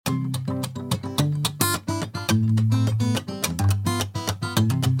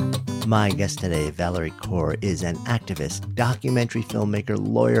My guest today, Valerie Kaur, is an activist, documentary filmmaker,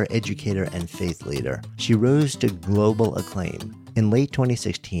 lawyer, educator, and faith leader. She rose to global acclaim in late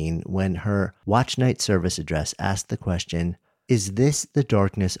 2016 when her Watch Night service address asked the question, "Is this the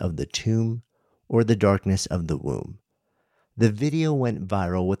darkness of the tomb or the darkness of the womb?" The video went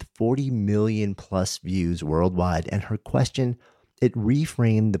viral with 40 million plus views worldwide, and her question, it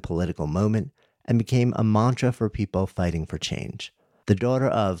reframed the political moment and became a mantra for people fighting for change. The daughter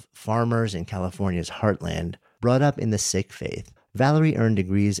of farmers in California's heartland, brought up in the Sikh faith, Valerie earned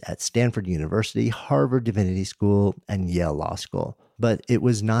degrees at Stanford University, Harvard Divinity School, and Yale Law School. But it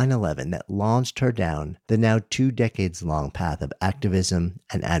was 9/11 that launched her down the now 2 decades-long path of activism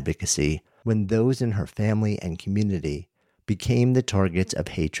and advocacy when those in her family and community became the targets of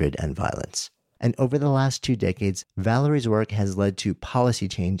hatred and violence. And over the last 2 decades, Valerie's work has led to policy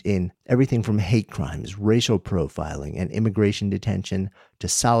change in everything from hate crimes, racial profiling, and immigration detention to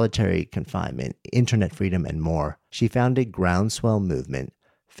solitary confinement, internet freedom, and more. She founded Groundswell Movement,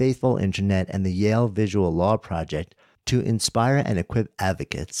 Faithful Internet, and the Yale Visual Law Project to inspire and equip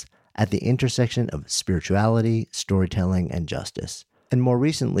advocates at the intersection of spirituality, storytelling, and justice. And more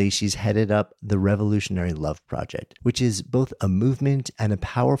recently, she's headed up the Revolutionary Love Project, which is both a movement and a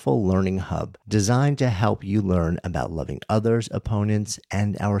powerful learning hub designed to help you learn about loving others, opponents,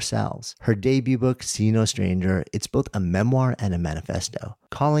 and ourselves. Her debut book, See No Stranger, it's both a memoir and a manifesto,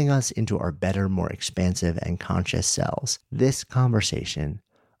 calling us into our better, more expansive, and conscious selves. This conversation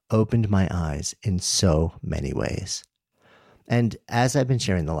opened my eyes in so many ways. And as I've been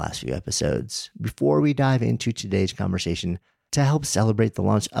sharing the last few episodes, before we dive into today's conversation, to help celebrate the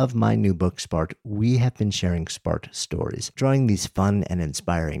launch of my new book, Sparked, we have been sharing Sparked stories, drawing these fun and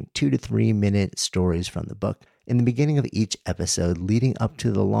inspiring 2 to 3 minute stories from the book in the beginning of each episode leading up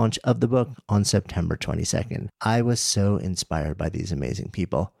to the launch of the book on September 22nd. I was so inspired by these amazing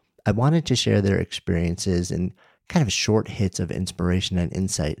people. I wanted to share their experiences and kind of short hits of inspiration and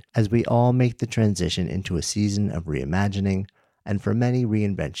insight as we all make the transition into a season of reimagining and for many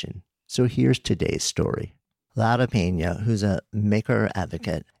reinvention. So here's today's story. Laura Pena, who's a maker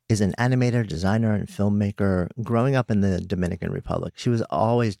advocate, is an animator, designer, and filmmaker growing up in the Dominican Republic. She was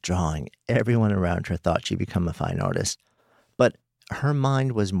always drawing. Everyone around her thought she'd become a fine artist. But her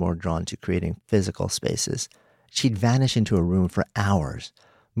mind was more drawn to creating physical spaces. She'd vanish into a room for hours,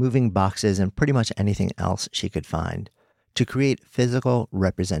 moving boxes and pretty much anything else she could find to create physical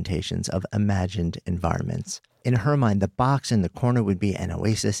representations of imagined environments. In her mind, the box in the corner would be an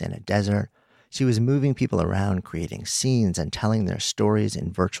oasis in a desert. She was moving people around, creating scenes and telling their stories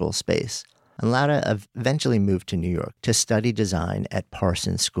in virtual space. And Laura eventually moved to New York to study design at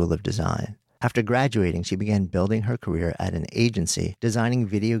Parsons School of Design. After graduating, she began building her career at an agency, designing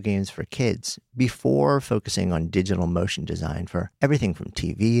video games for kids, before focusing on digital motion design for everything from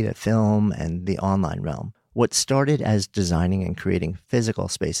TV to film and the online realm. What started as designing and creating physical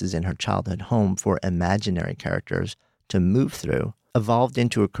spaces in her childhood home for imaginary characters to move through evolved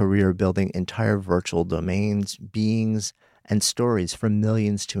into a career building entire virtual domains, beings, and stories for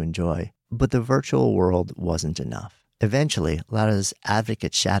millions to enjoy. But the virtual world wasn't enough. Eventually, Laura's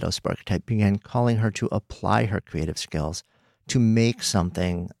advocate shadow archetype began calling her to apply her creative skills to make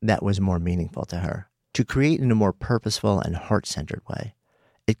something that was more meaningful to her, to create in a more purposeful and heart-centered way.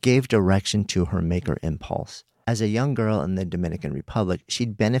 It gave direction to her maker impulse. As a young girl in the Dominican Republic,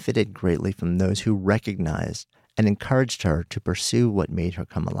 she'd benefited greatly from those who recognized and encouraged her to pursue what made her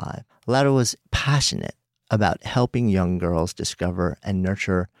come alive. Laura was passionate about helping young girls discover and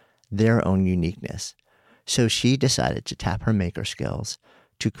nurture their own uniqueness. So she decided to tap her maker skills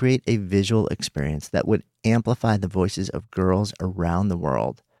to create a visual experience that would amplify the voices of girls around the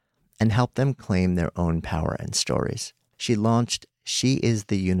world and help them claim their own power and stories. She launched She Is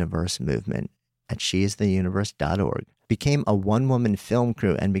the Universe movement at sheistheuniverse.org, became a one-woman film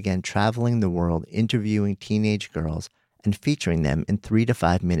crew, and began traveling the world interviewing teenage girls and featuring them in 3 to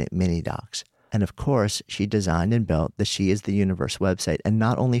 5 minute mini docs. And of course, she designed and built the She Is the Universe website, and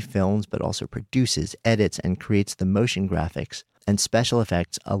not only films, but also produces, edits, and creates the motion graphics and special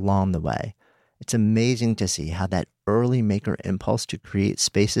effects along the way. It's amazing to see how that early maker impulse to create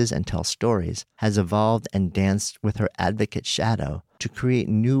spaces and tell stories has evolved and danced with her advocate shadow to create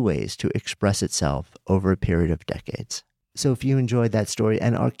new ways to express itself over a period of decades. So if you enjoyed that story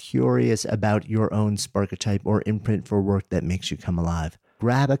and are curious about your own Sparketype or imprint for work that makes you come alive,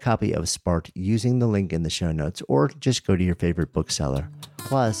 grab a copy of Sparked using the link in the show notes, or just go to your favorite bookseller.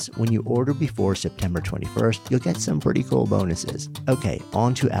 Plus, when you order before September 21st, you'll get some pretty cool bonuses. Okay,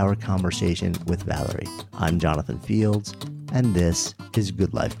 on to our conversation with Valerie. I'm Jonathan Fields, and this is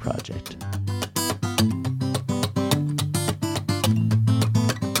Good Life Project.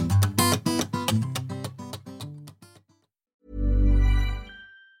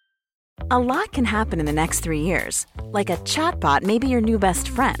 A lot can happen in the next 3 years. Like a chatbot may be your new best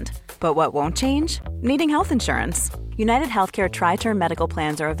friend. But what won't change? Needing health insurance. United Healthcare Tri-Term Medical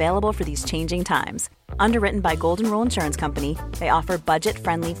Plans are available for these changing times. Underwritten by Golden Rule Insurance Company, they offer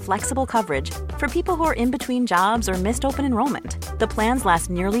budget-friendly, flexible coverage for people who are in between jobs or missed open enrollment. The plans last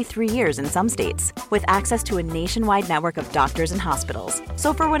nearly 3 years in some states, with access to a nationwide network of doctors and hospitals.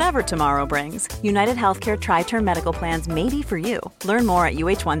 So for whatever tomorrow brings, United Healthcare Tri-Term Medical Plans may be for you. Learn more at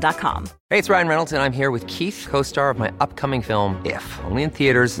uh1.com. Hey, it's Ryan Reynolds, and I'm here with Keith, co-star of my upcoming film, If, only in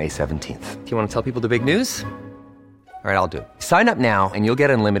theaters May 17th. Do you want to tell people the big news? All right, I'll do it. Sign up now and you'll get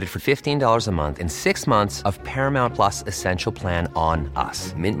unlimited for $15 a month and 6 months of Paramount Plus Essential Plan on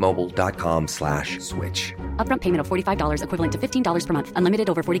us. MintMobile.com/switch. Upfront payment of $45 equivalent to $15 per month. Unlimited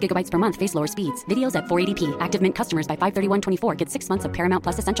over 40 gigabytes per month. Face lower speeds. Videos at 480p. Active Mint customers by 531.24 get 6 months of Paramount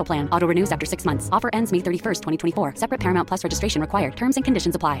Plus Essential Plan. Auto renews after 6 months. Offer ends May 31st, 2024. Separate Paramount Plus registration required. Terms and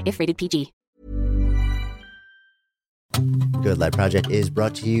conditions apply if rated PG. Good Life Project is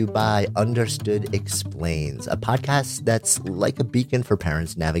brought to you by Understood Explains, a podcast that's like a beacon for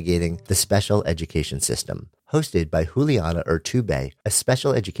parents navigating the special education system. Hosted by Juliana Urtubey, a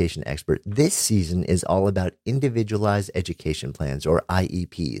special education expert, this season is all about individualized education plans, or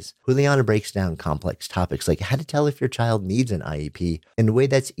IEPs. Juliana breaks down complex topics like how to tell if your child needs an IEP in a way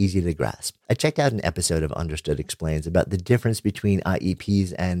that's easy to grasp. I checked out an episode of Understood Explains about the difference between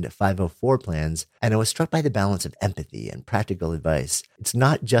IEPs and 504 plans, and I was struck by the balance of empathy and practical advice. It's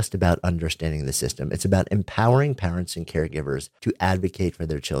not just about understanding the system, it's about empowering parents and caregivers to advocate for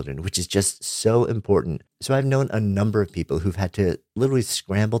their children, which is just so important. So I've known a number of people who've had to literally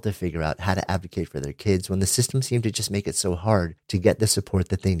scramble to figure out how to advocate for their kids when the system seemed to just make it so hard to get the support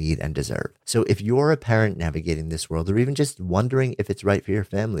that they need and deserve. So if you're a parent navigating this world, or even just wondering if it's right for your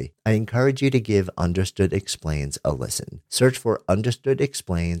family, I encourage you to give Understood Explains a listen. Search for Understood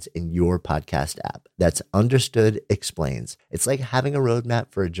Explains in your podcast app. That's Understood Explains. It's like having a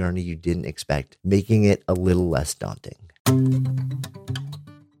roadmap for a journey you didn't expect, making it a little less daunting.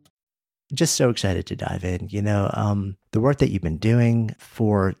 Just so excited to dive in. The work that you've been doing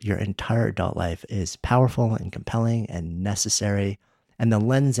for your entire adult life is powerful and compelling and necessary. And the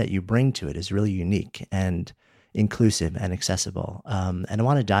lens that you bring to it is really unique and inclusive and accessible. And I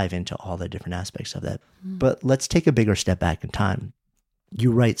want to dive into all the different aspects of that. But let's take a bigger step back in time.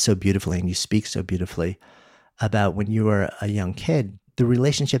 You write so beautifully and you speak so beautifully about when you were a young kid, the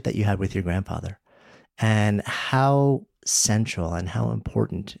relationship that you had with your grandfather and how central and how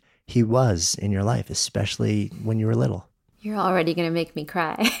important he was in your life, especially when you were little. You're already going to make me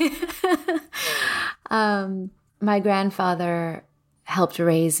cry. My grandfather helped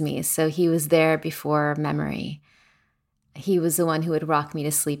raise me, so he was there before memory. He was the one who would rock me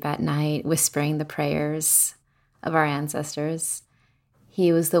to sleep at night, whispering the prayers of our ancestors.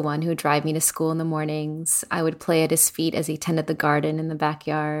 He was the one who would drive me to school in the mornings. I would play at his feet as he tended the garden in the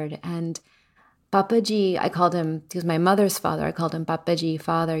backyard. And Papaji, I called him, he was my mother's father, I called him Papaji,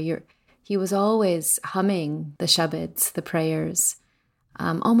 father. He was always humming the shabads, the prayers,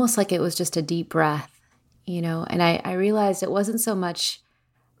 almost like it was just a deep breath, And I realized it wasn't so much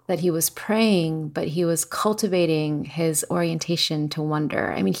that he was praying, but he was cultivating his orientation to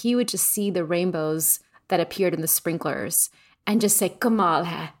wonder. I mean, he would just see the rainbows that appeared in the sprinklers and just say, Kamal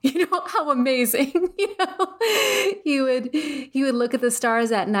hai, how amazing, He would look at the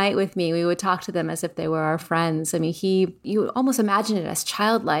stars at night with me. We would talk to them as if they were our friends. I mean, you would almost imagine it as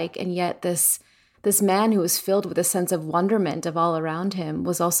childlike, and yet this man who was filled with a sense of wonderment of all around him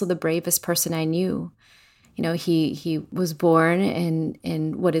was also the bravest person I knew. He was born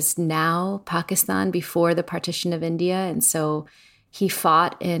in what is now Pakistan before the partition of India, and so he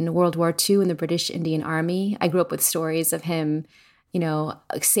fought in World War II in the British Indian Army. I grew up with stories of him,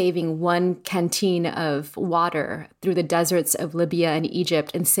 saving one canteen of water through the deserts of Libya and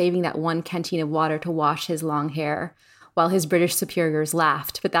Egypt and saving that one canteen of water to wash his long hair while his British superiors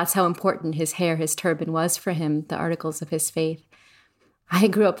laughed. But that's how important his hair, his turban was for him, the articles of his faith. I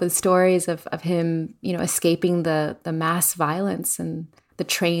grew up with stories of him, escaping the mass violence and the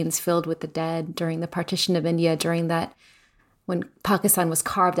trains filled with the dead during the partition of India, during that when Pakistan was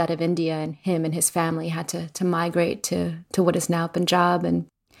carved out of India and him and his family had to migrate to what is now Punjab. And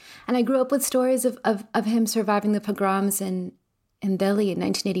I grew up with stories of him surviving the pogroms in Delhi in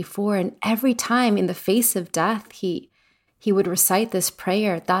 1984. And every time in the face of death, he would recite this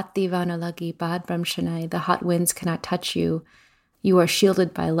prayer, Tat divana lagi baad brahmshanai, the hot winds cannot touch you. You are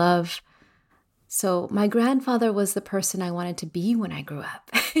shielded by love. So my grandfather was the person I wanted to be when I grew up.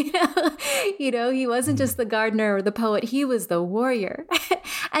 He wasn't just the gardener or the poet. He was the warrior.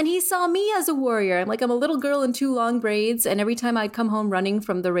 And he saw me as a warrior. I'm a little girl in 2 long braids. And every time I'd come home running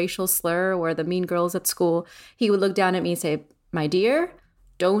from the racial slur or the mean girls at school, he would look down at me and say, "My dear,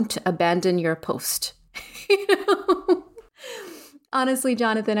 don't abandon your post." Honestly,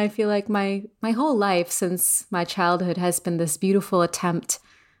 Jonathan, I feel like my whole life since my childhood has been this beautiful attempt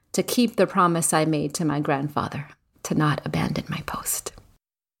to keep the promise I made to my grandfather, to not abandon my post.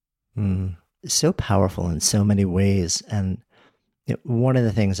 So powerful in so many ways. And one of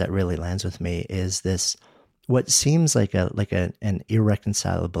the things that really lands with me is this, what seems like an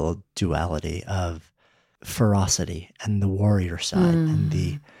irreconcilable duality of ferocity and the warrior side and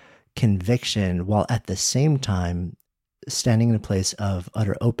the conviction, while at the same time standing in a place of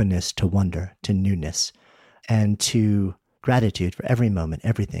utter openness to wonder, to newness, and to gratitude for every moment,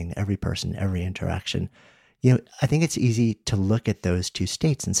 everything, every person, every interaction. I think it's easy to look at those two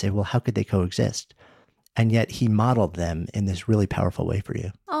states and say, well, how could they coexist? And yet he modeled them in this really powerful way for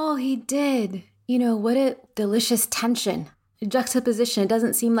you. Oh, he did. What a delicious tension, juxtaposition. It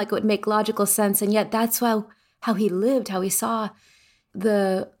doesn't seem like it would make logical sense. And yet that's how he lived, how he saw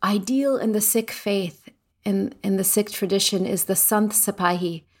the ideal in the Sikh faith. In the Sikh tradition is the Sant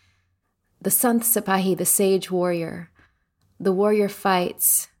Sipahi. The Sant Sipahi, the sage warrior. The warrior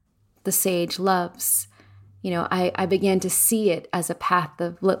fights, the sage loves. I began to see it as a path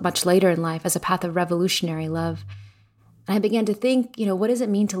of, much later in life, as a path of revolutionary love. And I began to think, what does it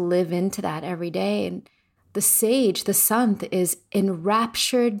mean to live into that every day? And the sage, the Sant, is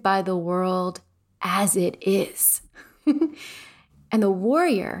enraptured by the world as it is. And the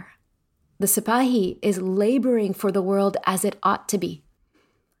warrior, the Sipahi, is laboring for the world as it ought to be.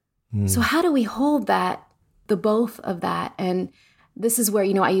 So how do we hold that, the both of that? And this is where,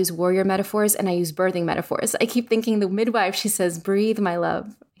 I use warrior metaphors and I use birthing metaphors. I keep thinking the midwife, she says, breathe, my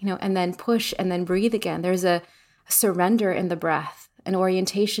love, and then push and then breathe again. There's a surrender in the breath, an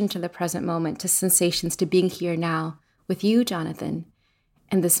orientation to the present moment, to sensations, to being here now with you, Jonathan,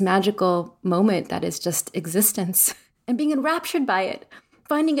 and this magical moment that is just existence and being enraptured by it,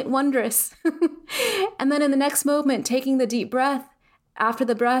 finding it wondrous. And then in the next moment, taking the deep breath. After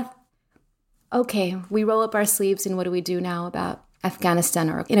the breath, okay, we roll up our sleeves and what do we do now about Afghanistan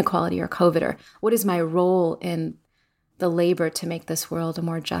or inequality or COVID, or what is my role in the labor to make this world a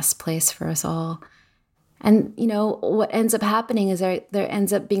more just place for us all? And, what ends up happening is there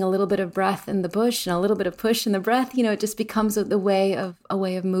ends up being a little bit of breath in the bush and a little bit of push in the breath. It just becomes a way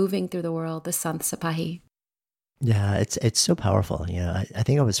of moving through the world, the Sant Sipahi. Yeah, it's so powerful. I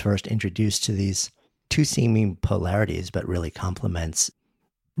think I was first introduced to these two seeming polarities, but really complements,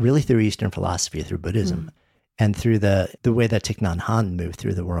 really through Eastern philosophy, through Buddhism, and through the way that Thich Nhat Hanh moved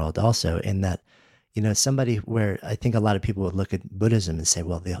through the world also, in that, somebody where I think a lot of people would look at Buddhism and say,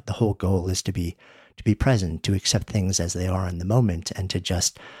 well, the whole goal is to be present, to accept things as they are in the moment, and to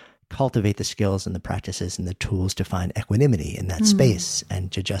just cultivate the skills and the practices and the tools to find equanimity in that space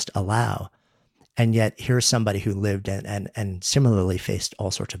and to just allow. And yet here's somebody who lived and similarly faced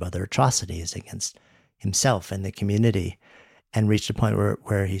all sorts of other atrocities against himself and the community, and reached a point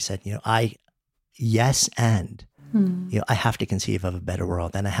where he said, I have to conceive of a better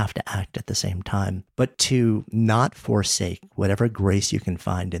world and I have to act at the same time, but to not forsake whatever grace you can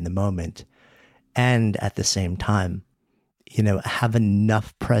find in the moment, and at the same time, have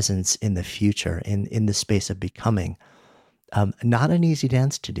enough presence in the future, in the space of becoming. Not an easy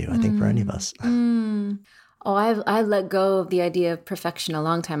dance to do, I think, for any of us. Oh, I let go of the idea of perfection a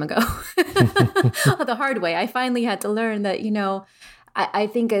long time ago. The hard way. I finally had to learn that, I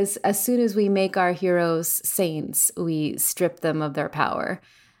think as soon as we make our heroes saints, we strip them of their power,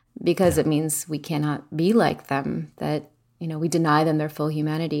 because it means we cannot be like them, that, we deny them their full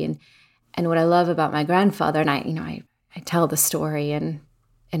humanity. And what I love about my grandfather, and I tell the story in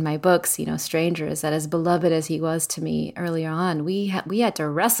my books, Stranger, is that as beloved as he was to me earlier on, we had to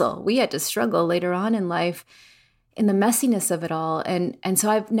wrestle, we had to struggle later on in life in the messiness of it all. And so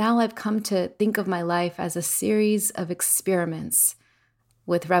I've come to think of my life as a series of experiments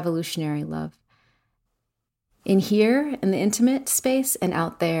with revolutionary love. In here, in the intimate space, and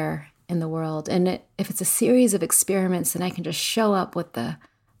out there in the world. And if it's a series of experiments, then I can just show up with the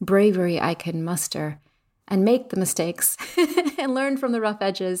bravery I can muster and make the mistakes and learn from the rough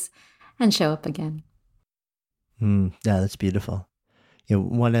edges and show up again. Yeah, that's beautiful.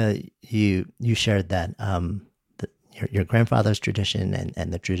 You shared that your grandfather's tradition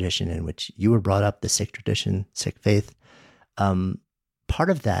and the tradition in which you were brought up, the Sikh tradition, Sikh faith. Part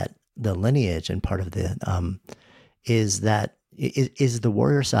of that, the lineage, and part of the is that is the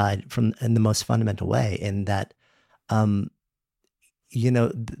warrior side in the most fundamental way, in that,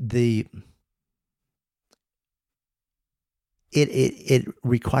 it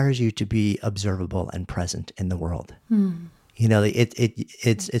requires you to be observable and present in the world.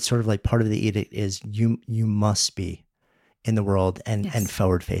 It's sort of like part of the edict is you must be in the world and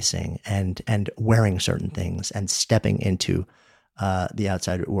forward facing and wearing certain things and stepping into the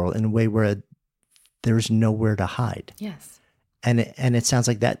outside world in a way where there's nowhere to hide. Yes. And it sounds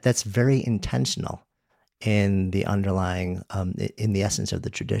like that's very intentional in the underlying, in the essence of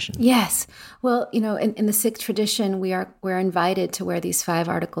the tradition. Yes. Well, in the Sikh tradition, we're invited to wear these 5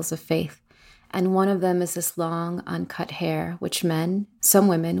 articles of faith. And one of them is this long, uncut hair, which some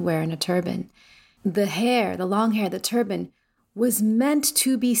women wear in a turban. The hair, the long hair, the turban was meant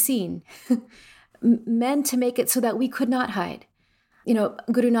to be seen, meant to make it so that we could not hide.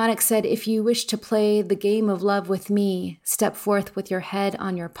 Guru Nanak said, if you wish to play the game of love with me, step forth with your head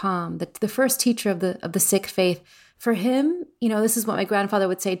on your palm. The first teacher of the Sikh faith, for him, this is what my grandfather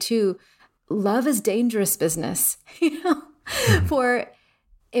would say too, love is dangerous business. For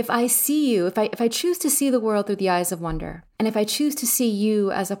if I see you, if I choose to see the world through the eyes of wonder, and if I choose to see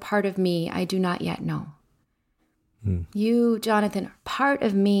you as a part of me I do not yet know. You, Jonathan, are part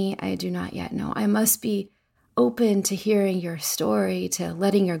of me I do not yet know. I must be open to hearing your story, to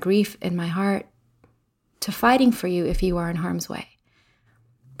letting your grief in my heart, to fighting for you if you are in harm's way.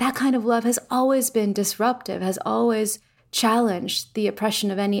 That kind of love has always been disruptive, has always challenged the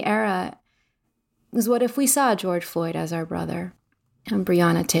oppression of any era. Because what if we saw George Floyd as our brother, and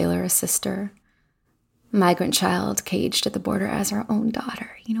Breonna Taylor as sister, migrant child caged at the border as our own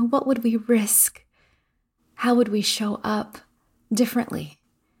daughter? What would we risk? How would we show up differently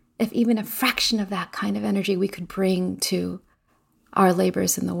if even a fraction of that kind of energy we could bring to our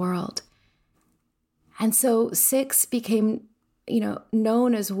labors in the world? And so Sikhs became,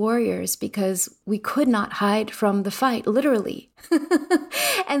 known as warriors because we could not hide from the fight, literally.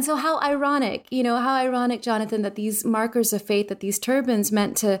 And so how ironic, Jonathan, that these markers of faith, that these turbans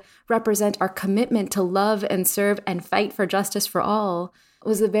meant to represent our commitment to love and serve and fight for justice for all,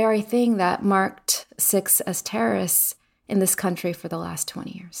 was the very thing that marked Sikhs as terrorists in this country for the last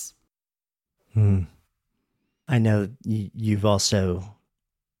 20 years. I know you've also,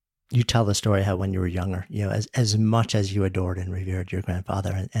 you tell the story how when you were younger, as much as you adored and revered your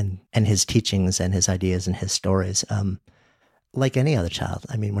grandfather and his teachings and his ideas and his stories, like any other child,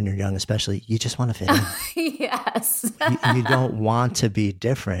 when you're young especially, you just want to fit in. Yes. you don't want to be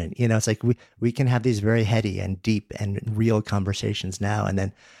different. It's like we can have these very heady and deep and real conversations now,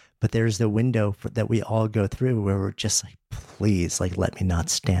 but there's the window that we all go through where we're just like, please, let me not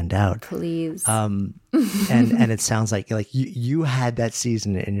stand out. Please. And it sounds like you had that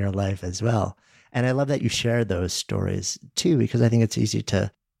season in your life as well. And I love that you share those stories too, because I think it's easy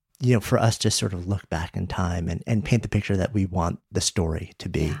to, for us to sort of look back in time and paint the picture that we want the story to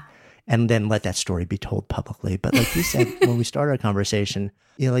be. Yeah. And then let that story be told publicly. But like you said, when we start our conversation,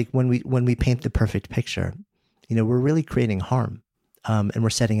 when we paint the perfect picture, we're really creating harm. And we're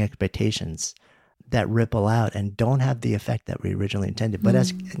setting expectations that ripple out and don't have the effect that we originally intended. But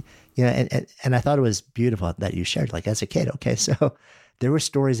as and I thought it was beautiful that you shared, as a kid. Okay, so there were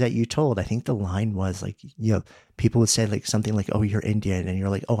stories that you told. I think the line was people would say something like, "Oh, you're Indian," and you're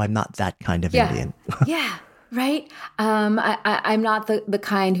like, "Oh, I'm not that kind of Indian." Yeah, right. I'm not the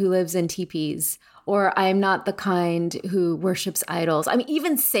kind who lives in teepees. Or I'm not the kind who worships idols.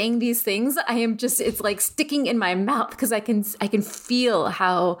 Even saying these things, it's like sticking in my mouth because I can feel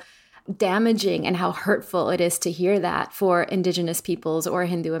how damaging and how hurtful it is to hear that for Indigenous peoples or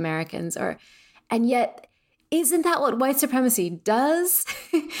Hindu Americans. And yet, isn't that what white supremacy does?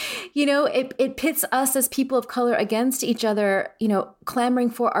 It pits us as people of color against each other, clamoring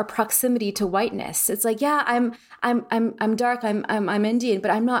for our proximity to whiteness. It's like, yeah, I'm dark, I'm Indian,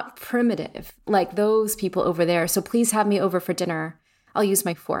 but I'm not primitive like those people over there. So please have me over for dinner. I'll use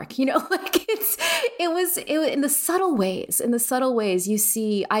my fork. It was in the subtle ways you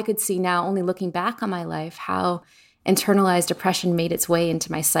see, I could see now only looking back on my life, how internalized oppression made its way into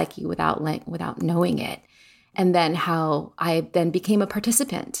my psyche without knowing it. And then how I then became a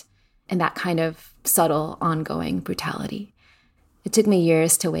participant in that kind of subtle, ongoing brutality. It took me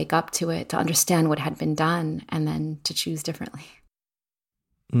years to wake up to it, to understand what had been done, and then to choose differently.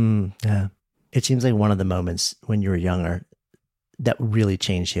 Yeah. It seems like one of the moments when you were younger that really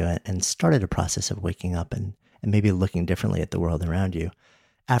changed you and started a process of waking up and maybe looking differently at the world around you.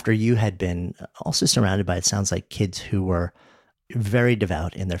 After you had been also surrounded by, it sounds like, kids who were very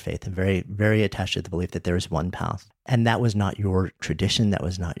devout in their faith and very, very attached to the belief that there is one path. And that was not your tradition. That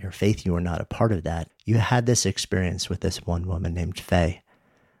was not your faith. You were not a part of that. You had this experience with this one woman named Faye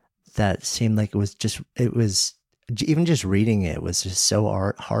that seemed like it was even just reading it was just so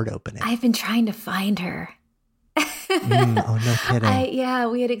heart opening. I've been trying to find her. Oh, no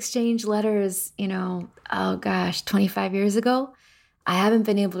kidding. We had exchanged letters, 25 years ago. I haven't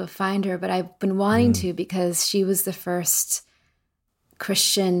been able to find her, but I've been wanting to, because she was the first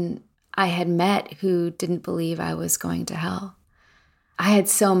Christian I had met who didn't believe I was going to hell. I had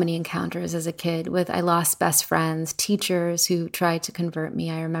so many encounters as a kid I lost best friends, teachers who tried to convert me.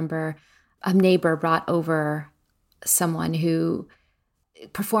 I remember a neighbor brought over someone who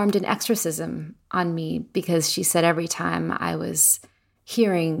performed an exorcism on me because she said every time I was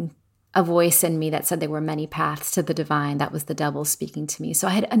hearing a voice in me that said there were many paths to the divine, that was the devil speaking to me. So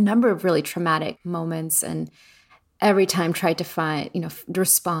I had a number of really traumatic moments, and every time tried to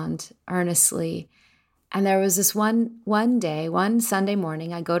respond earnestly. And there was this one Sunday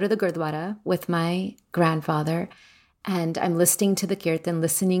morning, I go to the Gurdwara with my grandfather, and I'm listening to the kirtan,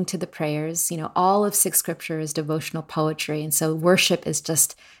 listening to the prayers. All of Sikh scripture is devotional poetry. And so worship is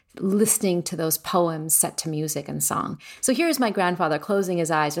just listening to those poems set to music and song. So here's my grandfather closing his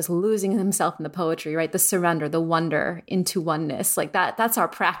eyes, just losing himself in the poetry, right? The surrender, the wonder into oneness. Like that's our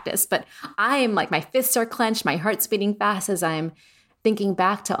practice. But I am like, my fists are clenched, my heart's beating fast as I'm thinking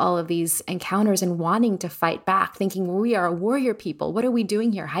back to all of these encounters and wanting to fight back, thinking we are a warrior people. What are we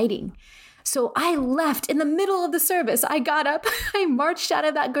doing here hiding? So I left in the middle of the service. I got up, I marched out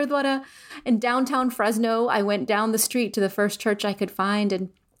of that Gurdwara in downtown Fresno. I went down the street to the first church I could find,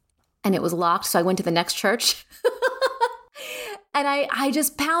 and it was locked. So I went to the next church and I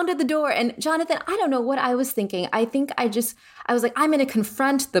just pounded the door. And Jonathan, I don't know what I was thinking. I think I was like, I'm going to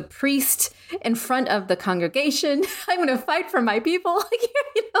confront the priest in front of the congregation. I'm going to fight for my people.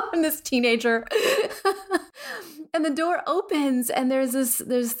 I'm this teenager. And the door opens, and there's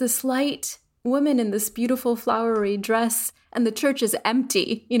this light woman in this beautiful flowery dress, and the church is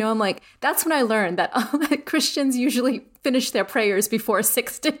empty. I'm like, that's when I learned that Christians usually finish their prayers before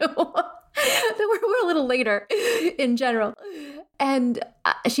 6 do. We're a little later in general. And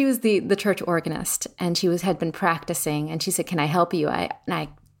she was the church organist, and she had been practicing, and she said, "Can I help you?" And I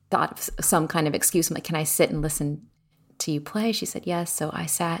thought of some kind of excuse. I'm like, "Can I sit and listen to you play?" She said, "Yes." So I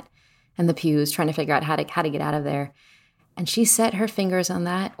sat in the pews trying to figure out how to get out of there. And she set her fingers on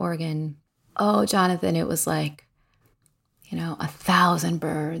that organ. Oh, Jonathan, it was like, 1,000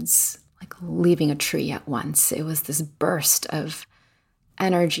 birds like leaving a tree at once. It was this burst of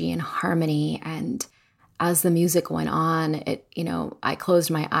energy and harmony. And as the music went on, I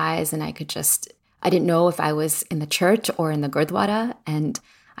closed my eyes and I didn't know if I was in the church or in the Gurdwara. And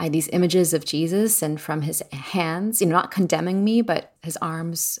I had these images of Jesus, and from his hands, not condemning me, but his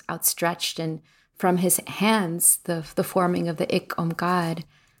arms outstretched, and from his hands, the forming of the Ik Omkar,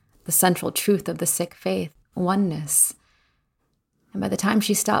 the central truth of the Sikh faith, oneness. And by the time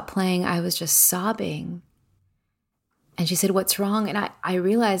she stopped playing, I was just sobbing. And she said, "What's wrong?" And I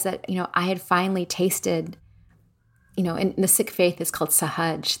realized that, I had finally tasted, in the Sikh faith is called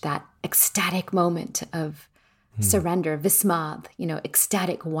Sahaj, that ecstatic moment of surrender, vismad,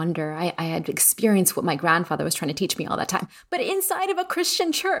 ecstatic wonder. I had experienced what my grandfather was trying to teach me all that time, but inside of a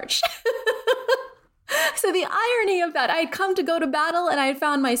Christian church. So the irony of that, I had come to go to battle and I had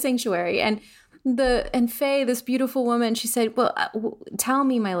found my sanctuary. And Faye, this beautiful woman, she said, "Well, tell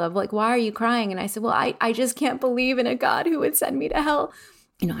me, my love, like, why are you crying?" And I said, "Well, I just can't believe in a God who would send me to hell."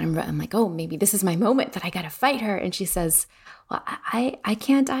 I'm like, oh, maybe this is my moment that I got to fight her. And she says, "Well, I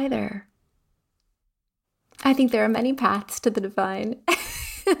can't either. I think there are many paths to the divine." I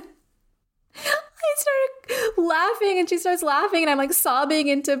started laughing, and she starts laughing, and I'm like sobbing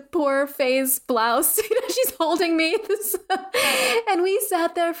into poor Faye's blouse. She's holding me. And we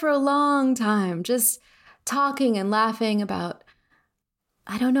sat there for a long time, just talking and laughing about,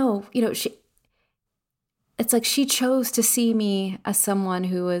 I don't know, it's like she chose to see me as someone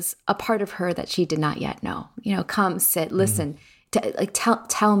who was a part of her that she did not yet know. Come, sit, listen,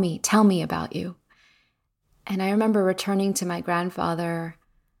 tell me about you. And I remember returning to my grandfather.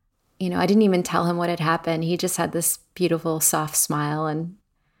 I didn't even tell him what had happened. He just had this beautiful, soft smile, and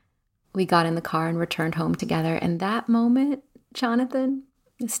we got in the car and returned home together. And that moment, Jonathan,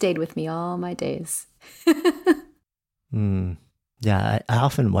 stayed with me all my days. Yeah, I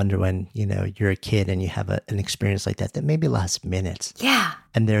often wonder when, you're a kid and you have an experience like that maybe lasts minutes. Yeah.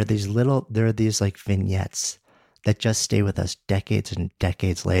 And there are these like vignettes that just stay with us decades and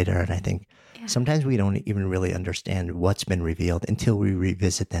decades later. And I think sometimes we don't even really understand what's been revealed until we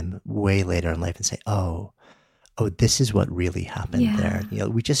revisit them way later in life and say, oh, oh, this is what really happened there.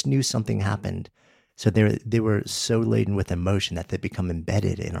 We just knew something happened. So they were so laden with emotion that they become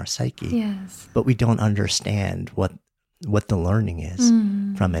embedded in our psyche. Yes. But we don't understand what the learning is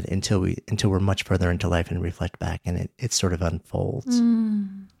from it until we're much further into life and reflect back, and it sort of unfolds.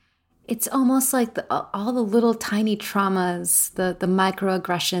 It's almost like all the little tiny traumas, the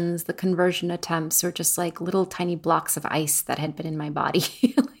microaggressions, the conversion attempts, are just like little tiny blocks of ice that had been in my body,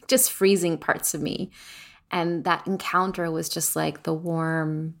 like just freezing parts of me. And that encounter was just like the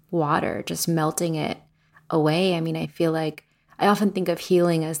warm water, just melting it away. I mean, I feel like I often think of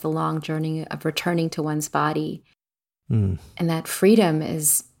healing as the long journey of returning to one's body. And that freedom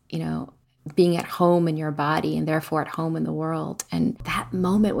is, being at home in your body and therefore at home in the world. And that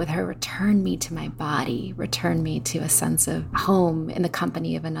moment with her returned me to my body, returned me to a sense of home in the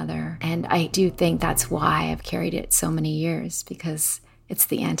company of another. And I do think that's why I've carried it so many years, because it's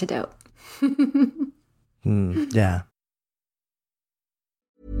the antidote. Yeah.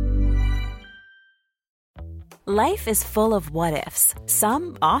 Life is full of what-ifs.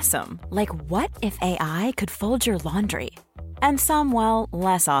 Some awesome, like what if AI could fold your laundry? And some, well,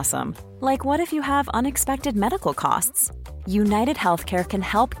 less awesome, like what if you have unexpected medical costs? United Healthcare can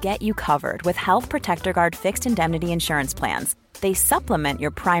help get you covered with Health Protector Guard fixed indemnity insurance plans. They supplement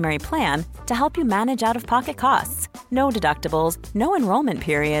your primary plan to help you manage out-of-pocket costs. No deductibles, no enrollment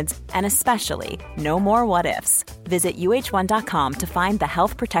periods, and especially no more what-ifs. Visit uh1.com to find the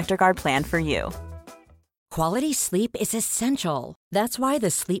Health Protector Guard plan for you. Quality sleep is essential. That's why the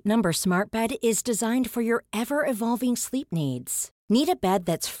Sleep Number Smart Bed is designed for your ever-evolving sleep needs. Need a bed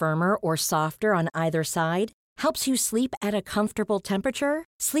that's firmer or softer on either side? Helps you sleep at a comfortable temperature?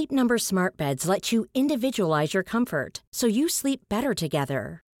 Sleep Number Smart Beds let you individualize your comfort, so you sleep better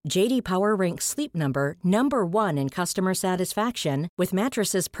together. J.D. Power ranks Sleep Number number 1 in customer satisfaction with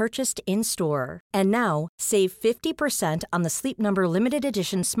mattresses purchased in-store. And now, save 50% on the Sleep Number Limited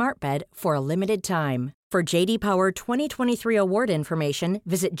Edition Smart Bed for a limited time. For J.D. Power 2023 award information,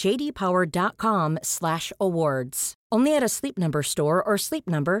 visit jdpower.com/awards. Only at a Sleep Number store or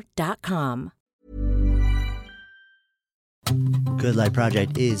sleepnumber.com. Good Life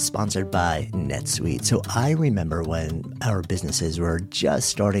Project is sponsored by NetSuite. So I remember when our businesses were just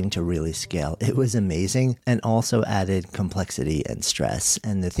starting to really scale. It was amazing and also added complexity and stress.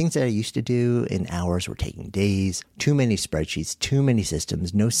 And the things that I used to do in hours were taking days, too many spreadsheets, too many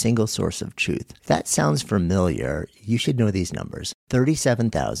systems, no single source of truth. If that sounds familiar, you should know these numbers.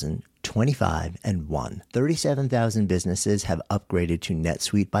 37,000, 25, and 1. 37,000 businesses have upgraded to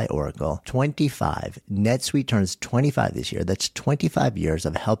NetSuite by Oracle. 25. NetSuite turns 25 this year. That's 25 years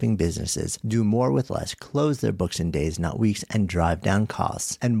of helping businesses do more with less, close their books in days, not weeks, and drive down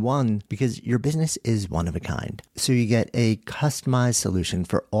costs. And 1, because your business is one of a kind. So you get a customized solution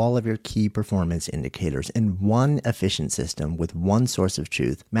for all of your key performance indicators in one efficient system with one source of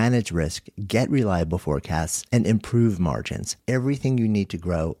truth, manage risk, get reliable forecasts, and improve margins. Everything you need to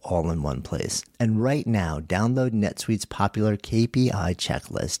grow all in one place. And right now, download NetSuite's popular KPI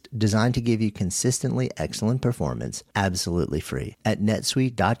checklist designed to give you consistently excellent performance absolutely free at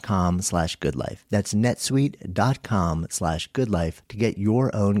netsuite.com/goodlife. That's netsuite.com/goodlife to get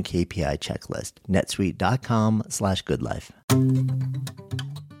your own KPI checklist. netsuite.com/goodlife.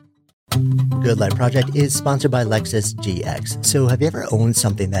 Good Life Project is sponsored by Lexus GX. So have you ever owned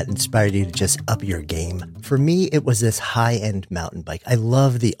something that inspired you to just up your game? For me, it was this high-end mountain bike. I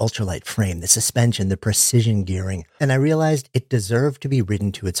love the ultralight frame, the suspension, the precision gearing, and I realized it deserved to be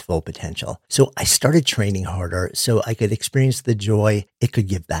ridden to its full potential. So I started training harder so I could experience the joy it could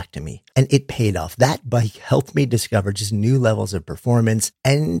give back to me. And it paid off. That bike helped me discover just new levels of performance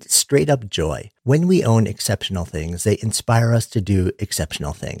and straight up joy. When we own exceptional things, they inspire us to do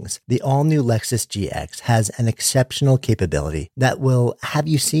exceptional things. The all-new Lexus GX has an exceptional capability that will have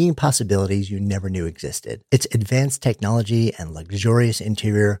you seeing possibilities you never knew existed. Its advanced technology and luxurious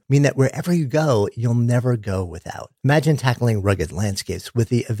interior mean that wherever you go, you'll never go without. Imagine tackling rugged landscapes with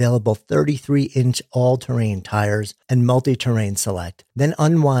the available 33-inch all-terrain tires and multi-terrain select, then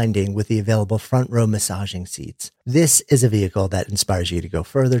unwinding with the available front-row massaging seats. This is a vehicle that inspires you to go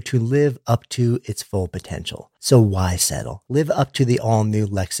further, to live up to its full potential. So why settle? Live up to the all-new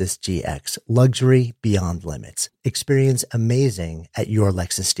Lexus GX. Luxury beyond limits. Experience amazing at your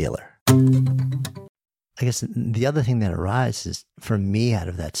Lexus dealer. I guess the other thing that arises for me out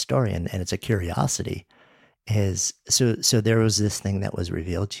of that story, and it's a curiosity, is so there was this thing that was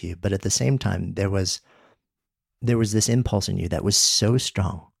revealed to you, but at the same time, there was this impulse in you that was so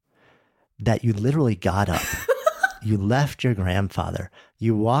strong that you literally got up. You left your grandfather.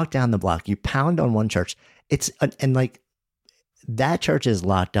 You walked down the block. You pound on one church. And like, that church is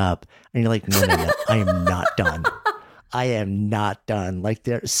locked up. And you're like, no, I am not done. I am not done. Like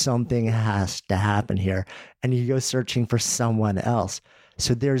there's something has to happen here. And you go searching for someone else.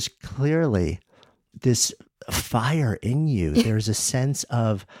 So there's clearly this fire in you. There's a sense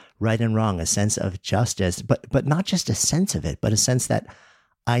of right and wrong, a sense of justice, but not just a sense of it, but a sense that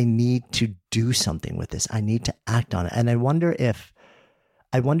I need to do something with this. I need to act on it. And I wonder if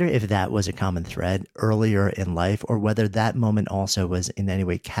that was a common thread earlier in life, or whether that moment also was in any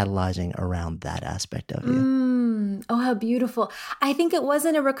way catalyzing around that aspect of you. Oh, how beautiful. I think it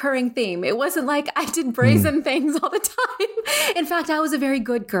wasn't a recurring theme. It wasn't like I did brazen things all the time. In fact, I was a very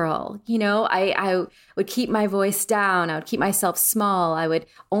good girl. You know, I would keep my voice down. I would keep myself small. I would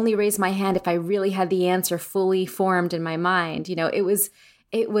only raise my hand if I really had the answer fully formed in my mind. You know,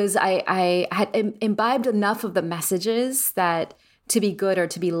 I had imbibed enough of the messages that to be good or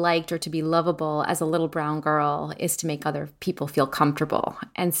to be liked or to be lovable as a little brown girl is to make other people feel comfortable.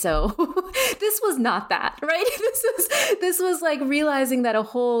 And so this was not that, right? This was like realizing that a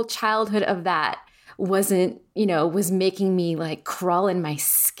whole childhood of that was making me like crawl in my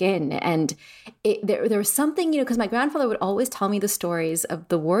skin. And there was something, because my grandfather would always tell me the stories of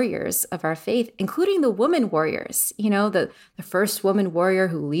the warriors of our faith, including the woman warriors, the first woman warrior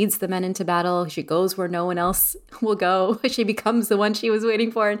who leads the men into battle. She goes where no one else will go. She becomes the one she was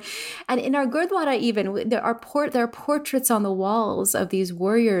waiting for. And in our Gurdwara even, there are portraits on the walls of these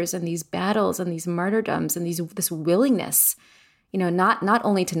warriors and these battles and these martyrdoms and this willingness, not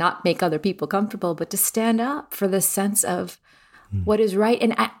only to not make other people comfortable, but to stand up for the sense of what is right.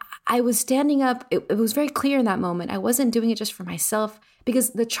 And I was standing up. It was very clear in that moment. I wasn't doing it just for myself, because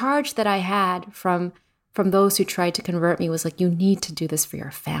the charge that I had from those who tried to convert me was like, you need to do this for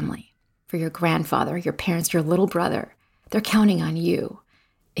your family, for your grandfather, your parents, your little brother. They're counting on you.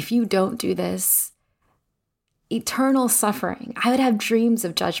 If you don't do this, eternal suffering. I would have dreams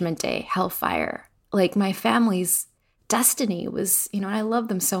of Judgment Day, hellfire. Like my family's destiny was, and I love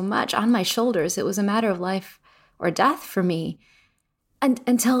them so much, on my shoulders. It was a matter of life or death for me. And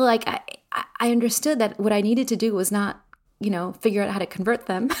until like I understood that what I needed to do was not, figure out how to convert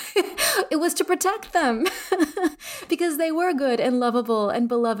them. It was to protect them because they were good and lovable and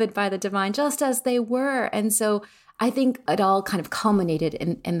beloved by the divine, just as they were. And so I think it all kind of culminated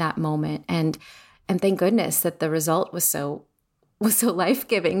in that moment. And thank goodness that the result was so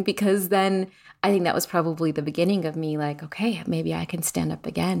life-giving, because then I think that was probably the beginning of me like, okay, maybe I can stand up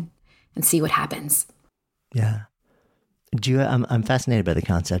again and see what happens. Yeah. I'm fascinated by the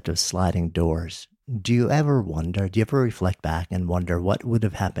concept of sliding doors. Do you ever reflect back and wonder what would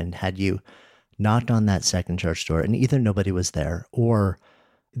have happened had you knocked on that second church door and either nobody was there or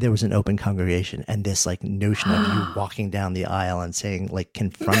there was an open congregation, and this like notion of you walking down the aisle and saying, like,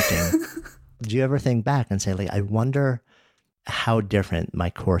 confronting, do you ever think back and say, like, I wonder how different my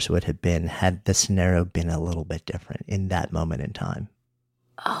course would have been had the scenario been a little bit different in that moment in time?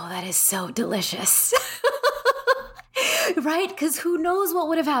 Oh, that is so delicious. Right? Because who knows what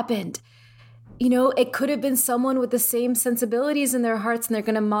would have happened? It could have been someone with the same sensibilities in their hearts, and they're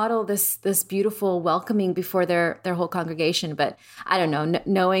going to model this beautiful welcoming before their whole congregation. But I don't know,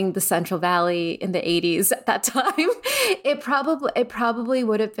 knowing the Central Valley in the 80s at that time, it probably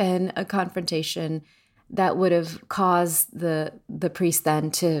would have been a confrontation that would have caused the priest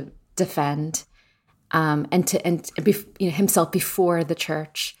then to defend himself before the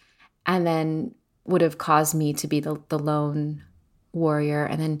church, and then would have caused me to be the lone warrior.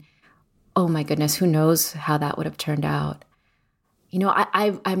 And then, oh my goodness, who knows how that would have turned out.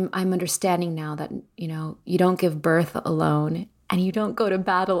 I'm understanding now that, you don't give birth alone, and you don't go to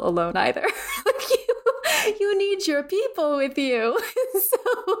battle alone either. You need your people with you. So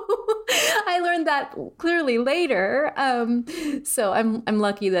I learned that clearly later. So I'm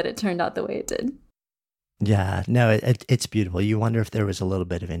lucky that it turned out the way it did. Yeah, no, it's beautiful. You wonder if there was a little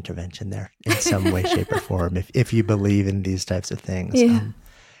bit of intervention there in some way, shape, or form, if you believe in these types of things. Yeah.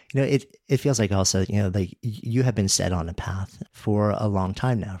 It feels like also, like you have been set on a path for a long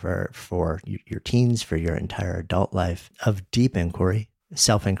time now, for your teens, for your entire adult life, of deep inquiry,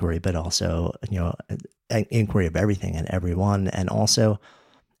 self-inquiry, but also, an inquiry of everything and everyone, and also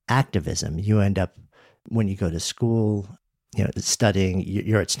activism. You end up, when you go to school, studying,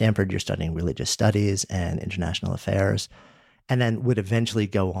 you're at Stanford, you're studying religious studies and international affairs, and then would eventually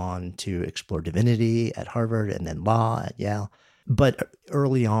go on to explore divinity at Harvard and then law at Yale. But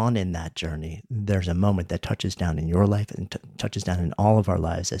early on in that journey, there's a moment that touches down in your life and touches down in all of our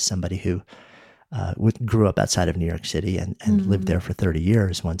lives as somebody who grew up outside of New York City and lived there for 30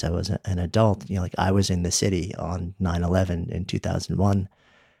 years. Once I was an adult, like I was in the city on 9/11 in 2001.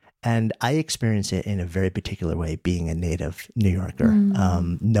 And I experienced it in a very particular way, being a native New Yorker,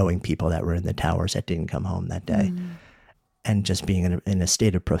 knowing people that were in the towers that didn't come home that day, and just being in a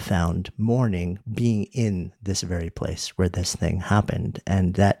state of profound mourning, being in this very place where this thing happened.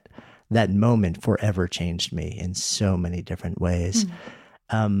 And that moment forever changed me in so many different ways.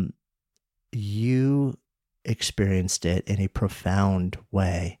 You experienced it in a profound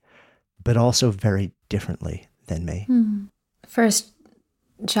way, but also very differently than me. First,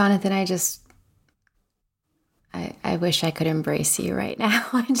 Jonathan, I wish I could embrace you right now.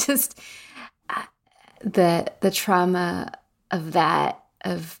 The trauma of that,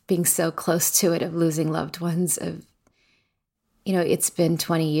 of being so close to it, of losing loved ones, of, it's been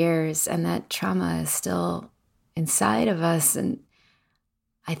 20 years and that trauma is still inside of us. And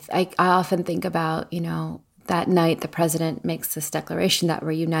I often think about, that night the president makes this declaration that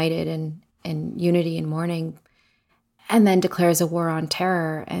we're united in unity and mourning, and then declares a war on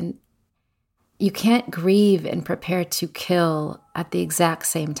terror. And you can't grieve and prepare to kill at the exact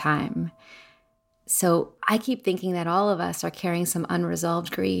same time. So I keep thinking that all of us are carrying some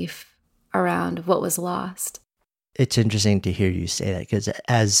unresolved grief around what was lost. It's interesting to hear you say that, because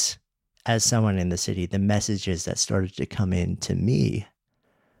as someone in the city, the messages that started to come in to me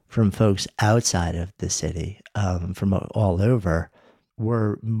from folks outside of the city, from all over,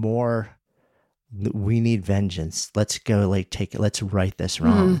 were more, we need vengeance. Let's go, let's right this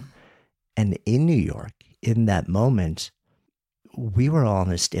wrong. And in New York, in that moment, we were all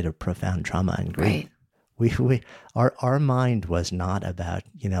in a state of profound trauma and grief. Right. Our mind was not about,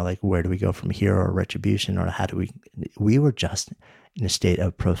 where do we go from here, or retribution, or we were just in a state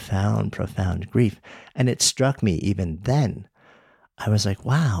of profound grief. And it struck me even then. I was like,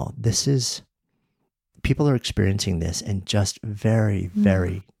 wow, people are experiencing this in just very,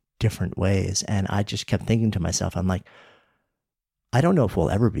 very different ways. And I just kept thinking to myself, I'm like, I don't know if we'll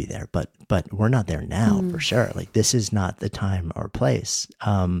ever be there, but we're not there now for sure. Like, this is not the time or place.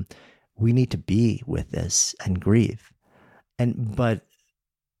 We need to be with this and grieve. But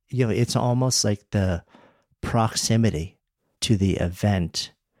it's almost like the proximity to the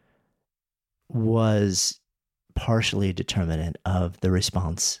event was partially a determinant of the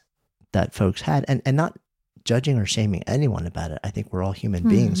response that folks had, and not judging or shaming anyone about it. I think we're all human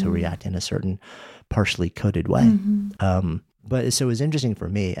beings who react in a certain partially coded way. But so it was interesting for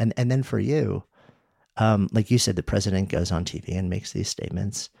me. And then for you, like you said, the president goes on TV and makes these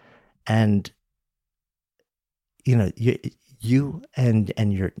statements, and, you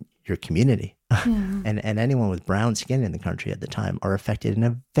and your community and anyone with brown skin in the country at the time are affected in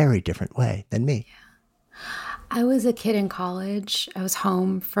a very different way than me. I was a kid in college. I was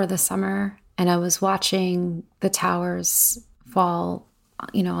home for the summer, and I was watching the towers fall,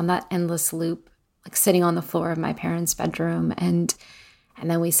 on that endless loop, like sitting on the floor of my parents' bedroom. And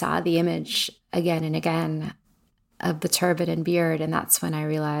then we saw the image again and again of the turban and beard. And that's when I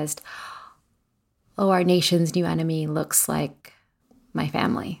realized, our nation's new enemy looks like my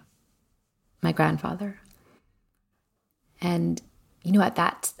family, my grandfather. And, at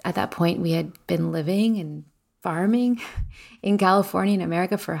that point, we had been living and farming in California and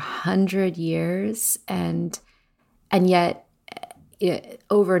America for 100 years. And yet,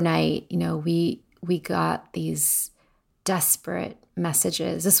 overnight, we got these desperate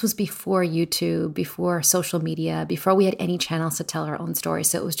messages. This was before YouTube, before social media, before we had any channels to tell our own story.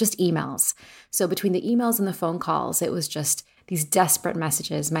 So it was just emails. So between the emails and the phone calls, it was just these desperate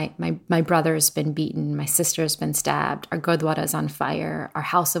messages. My brother's been beaten. My sister's been stabbed. Our Gurdwara is on fire. Our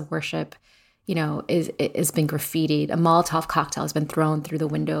house of worship, has been graffitied. A Molotov cocktail has been thrown through the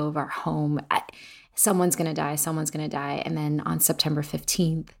window of our home. Someone's going to die. Someone's going to die. And then on September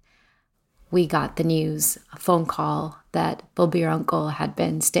 15th, we got the news, a phone call, that Bulbir Uncle had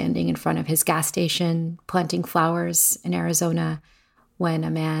been standing in front of his gas station planting flowers in Arizona when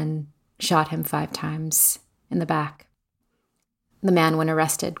a man shot him 5 times in the back. The man, when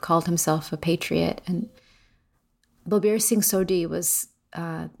arrested, called himself a patriot. And Balbir Singh Sodhi was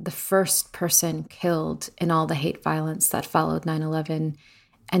the first person killed in all the hate violence that followed 9/11,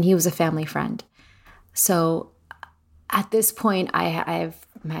 and he was a family friend. So at this point, I have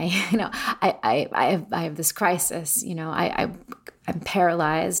this crisis. I'm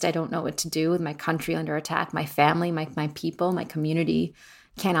paralyzed. I don't know what to do with my country under attack. My family, my people, my community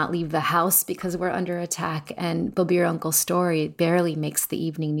cannot leave the house because we're under attack. And Balbir Uncle's story barely makes the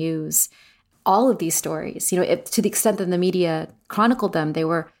evening news. All of these stories, to the extent that the media chronicled them, they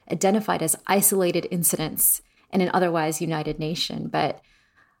were identified as isolated incidents in an otherwise united nation. But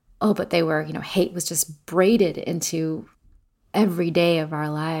they were, hate was just braided into every day of our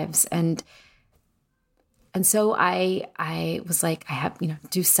lives. And And so I was like, I have,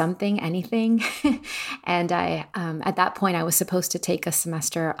 do something, anything. And I, at that point, I was supposed to take a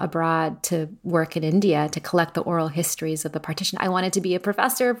semester abroad to work in India to collect the oral histories of the partition. I wanted to be a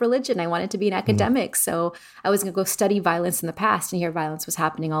professor of religion. I wanted to be an academic. So I was going to go study violence in the past, and here violence was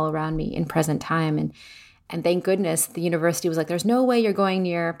happening all around me in present time. And thank goodness the university was like, there's no way you're going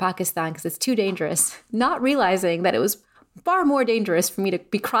near Pakistan because it's too dangerous. Not realizing that it was far more dangerous for me to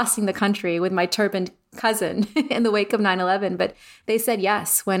be crossing the country with my turbaned cousin in the wake of 9/11. But they said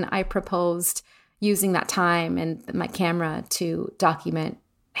yes when I proposed using that time and my camera to document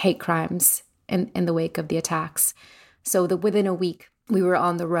hate crimes in the wake of the attacks. So within a week, we were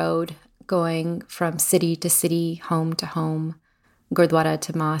on the road going from city to city, home to home, Gurdwara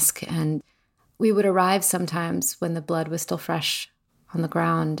to mosque. And we would arrive sometimes when the blood was still fresh on the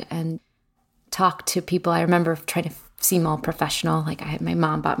ground and talk to people. I remember trying to seem all professional. Like my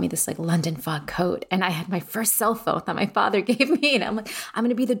mom bought me this like London fog coat, and I had my first cell phone that my father gave me. And I'm like, I'm going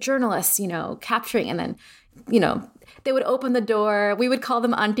to be the journalist, capturing. And then, they would open the door. We would call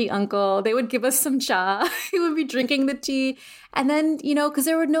them auntie, uncle. They would give us some cha. We would be drinking the tea. And then, because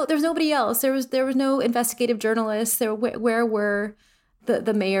there's nobody else. There was no investigative journalists. Where were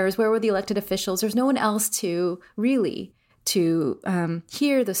the mayors? Where were the elected officials? There's no one else to really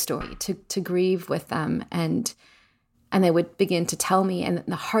hear the story, to grieve with them. And they would begin to tell me. And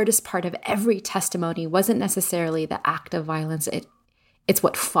the hardest part of every testimony wasn't necessarily the act of violence. It's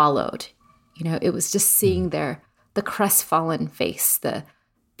what followed. It was just seeing the crestfallen face, the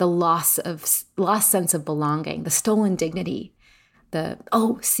lost sense of belonging, the stolen dignity,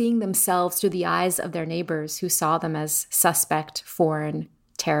 seeing themselves through the eyes of their neighbors who saw them as suspect, foreign,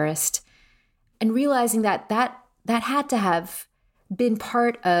 terrorist, and realizing that had to have been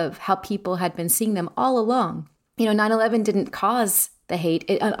part of how people had been seeing them all along. 9/11 didn't cause the hate.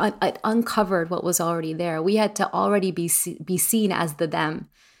 It uncovered what was already there. We had to already be seen as the them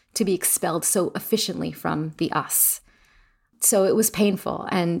to be expelled so efficiently from the us. So it was painful.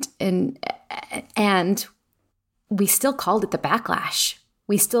 And we still called it the backlash.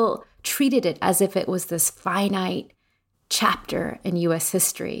 We still treated it as if it was this finite chapter in U.S.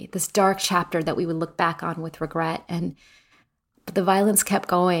 history, this dark chapter that we would look back on with regret. But the violence kept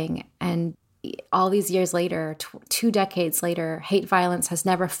going. And all these years later, 2 decades later, hate violence has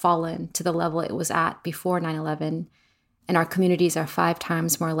never fallen to the level it was at before 9/11. And our communities are 5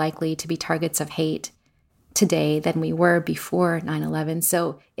 times more likely to be targets of hate today than we were before 9/11.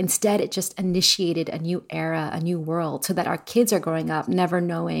 So instead, it just initiated a new era, a new world, so that our kids are growing up never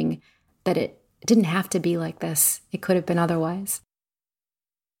knowing that it didn't have to be like this. It could have been otherwise.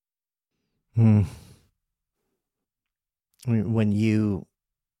 I mean, when you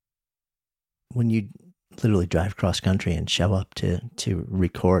literally drive cross country and show up to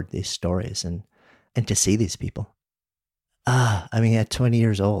record these stories and to see these people, at 20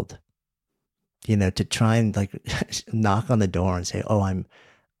 years old, to try and like knock on the door and say, oh, I'm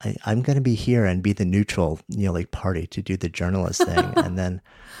going to be here and be the neutral, party to do the journalist thing. And then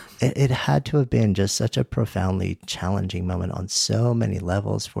it had to have been just such a profoundly challenging moment on so many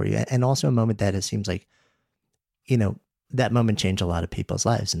levels for you. And also a moment that it seems like, that moment changed a lot of people's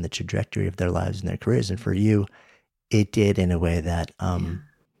lives and the trajectory of their lives and their careers. And for you, it did in a way that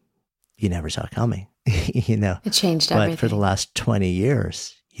you never saw coming, It changed everything. But for the last 20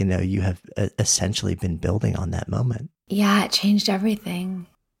 years, you have essentially been building on that moment. Yeah, it changed everything.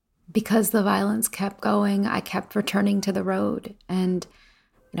 Because the violence kept going, I kept returning to the road. And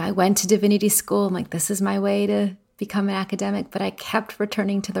I went to divinity school. I'm like, this is my way to become an academic. But I kept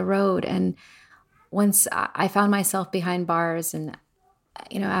returning to the road. And once I found myself behind bars and,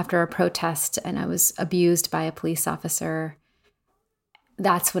 after a protest, and I was abused by a police officer,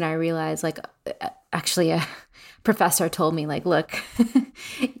 that's when I realized, actually a professor told me, look,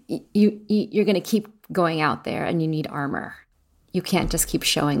 you're going to keep going out there and you need armor. You can't just keep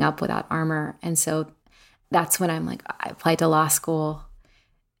showing up without armor. And so that's when I applied to law school.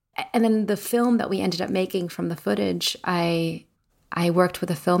 And then the film that we ended up making from the footage, I worked with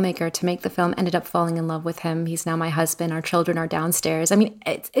a filmmaker to make the film, ended up falling in love with him. He's now my husband. Our children are downstairs.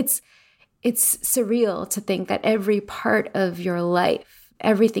 It's surreal to think that every part of your life,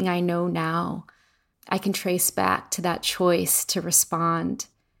 everything I know now, I can trace back to that choice to respond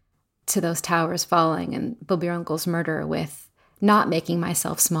to those towers falling and Bobby Uncle's murder with not making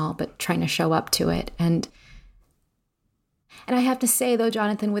myself small, but trying to show up to it. And I have to say, though,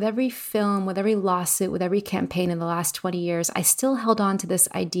 Jonathan, with every film, with every lawsuit, with every campaign in the last 20 years, I still held on to this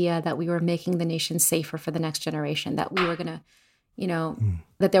idea that we were making the nation safer for the next generation, that we were going to,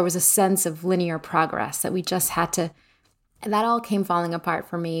 that there was a sense of linear progress, that we just had to, and that all came falling apart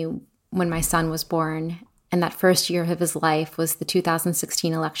for me when my son was born. And that first year of his life was the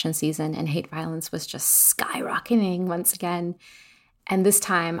 2016 election season, and hate violence was just skyrocketing once again. And this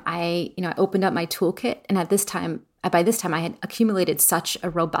time I opened up my toolkit, and by this time I had accumulated such a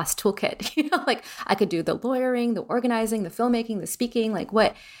robust toolkit. Like I could do the lawyering, the organizing, the filmmaking, the speaking, like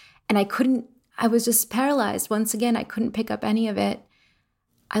what, and I was just paralyzed once again. I couldn't pick up any of it.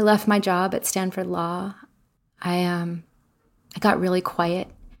 I left my job at Stanford Law. I got really quiet,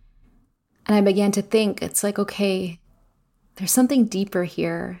 and I began to think, it's like, okay, there's something deeper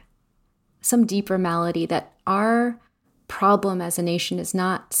here, some deeper malady, that our problem as a nation is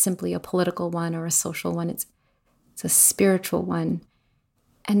not simply a political one or a social one. It's a spiritual one.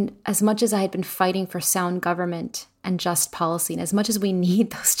 And as much as I had been fighting for sound government and just policy, and as much as we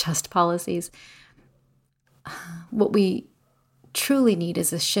need those just policies, what we truly need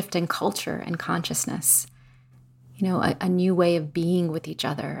is a shift in culture and consciousness. A new way of being with each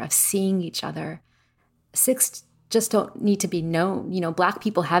other, of seeing each other. Six just don't need to be known. Black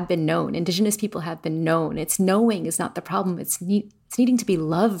people have been known. Indigenous people have been known. It's knowing is not the problem. It's needing to be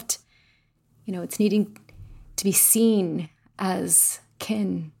loved. It's needing to be seen as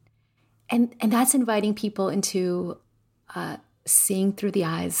kin. And that's inviting people into seeing through the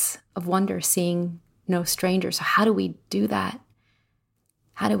eyes of wonder, seeing no stranger. So how do we do that?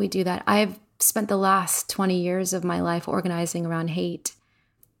 I've spent the last 20 years of my life organizing around hate.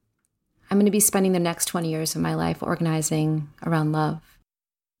 I'm going to be spending the next 20 years of my life organizing around love.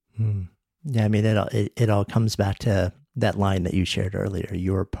 Yeah, I mean, it all comes back to that line that you shared earlier.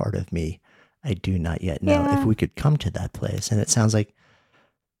 You're part of me. I do not yet know. Yeah. If we could come to that place. And it sounds like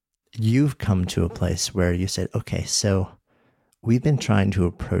you've come to a place where you said, okay, so we've been trying to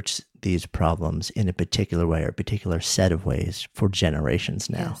approach these problems in a particular way or a particular set of ways for generations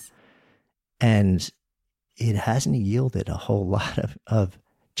now. Yes. And it hasn't yielded a whole lot of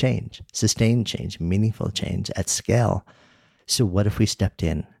change, sustained change, meaningful change at scale. So what if we stepped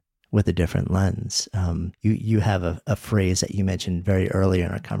in with a different lens? You have a phrase that you mentioned very early in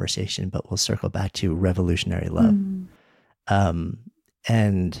our conversation, but we'll circle back to revolutionary love.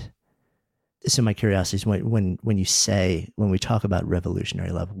 And so my curiosity is when we talk about revolutionary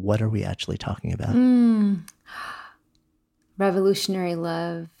love, what are we actually talking about? Revolutionary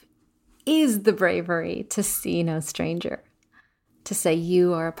love is the bravery to see no stranger, to say,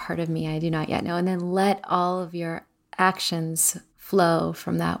 you are a part of me I do not yet know, and then let all of your actions flow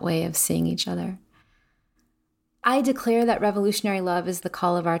from that way of seeing each other. I declare that revolutionary love is the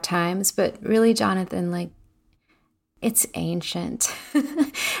call of our times, but really, Jonathan, it's ancient.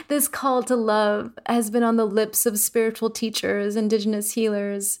 This call to love has been on the lips of spiritual teachers, indigenous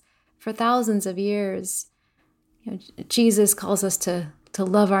healers for thousands of years. Jesus calls us to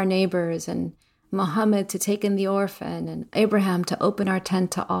love our neighbors, and Muhammad to take in the orphan, and Abraham to open our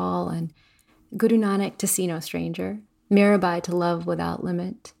tent to all, and Guru Nanak to see no stranger, Mirabai to love without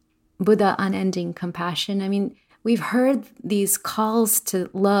limit, Buddha unending compassion. I mean, we've heard these calls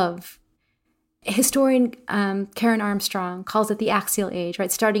to love. Historian Karen Armstrong calls it the axial age,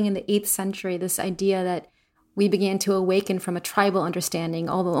 right? Starting in the 8th century, this idea that we began to awaken from a tribal understanding,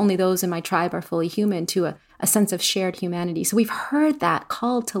 although only those in my tribe are fully human, to a sense of shared humanity. So we've heard that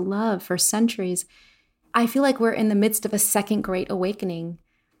call to love for centuries. I feel like we're in the midst of a second great awakening,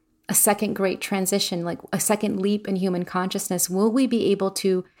 a second great transition, like a second leap in human consciousness. Will we be able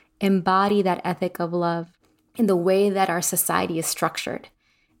to embody that ethic of love in the way that our society is structured,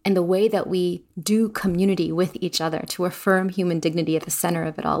 and the way that we do community with each other to affirm human dignity at the center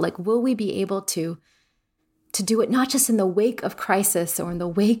of it all? Will we be able to do it not just in the wake of crisis or in the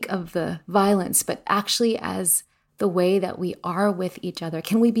wake of the violence, but actually as the way that we are with each other?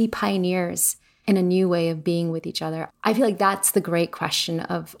 Can we be pioneers in a new way of being with each other? I feel like that's the great question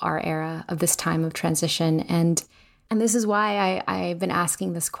of our era, of this time of transition. And this is why I've been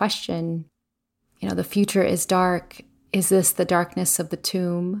asking this question. The future is dark. Is this the darkness of the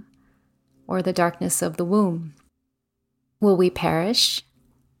tomb or the darkness of the womb? Will we perish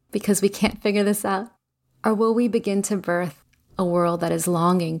because we can't figure this out? Or will we begin to birth a world that is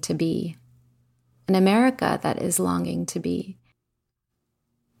longing to be, an America that is longing to be?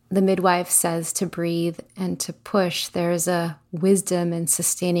 The midwife says to breathe and to push. There is a wisdom in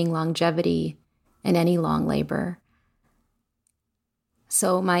sustaining longevity in any long labor.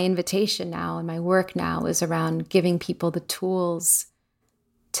 So my invitation now and my work now is around giving people the tools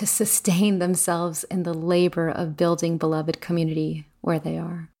to sustain themselves in the labor of building beloved community where they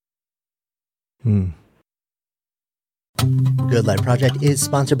are. Good Life Project is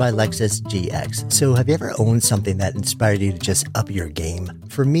sponsored by Lexus GX. So have you ever owned something that inspired you to just up your game?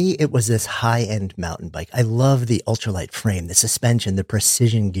 For me, it was this high-end mountain bike. I love the ultralight frame, the suspension, the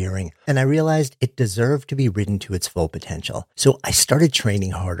precision gearing, and I realized it deserved to be ridden to its full potential. So I started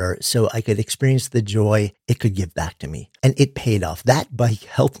training harder so I could experience the joy it could give back to me. And it paid off. That bike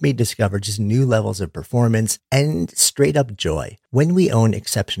helped me discover just new levels of performance and straight up joy. When we own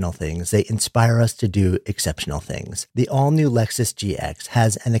exceptional things, they inspire us to do exceptional things. The all-new Lexus GX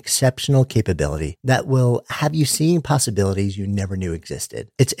has an exceptional capability that will have you seeing possibilities you never knew existed.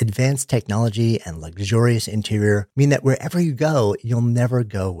 Its advanced technology and luxurious interior mean that wherever you go, you'll never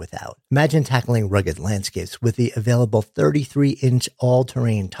go without. Imagine tackling rugged landscapes with the available 33-inch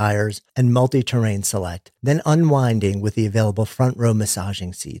all-terrain tires and multi-terrain select, then unwinding with the available front-row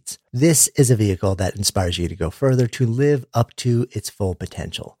massaging seats. This is a vehicle that inspires you to go further, to live up to its full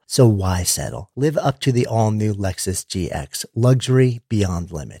potential. So why settle? Live up to the all-new Lexus GX. Luxury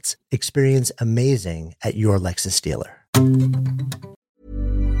beyond limits. Experience amazing at your Lexus dealer.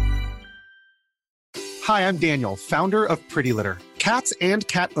 Hi, I'm Daniel, founder of Pretty Litter. Cats and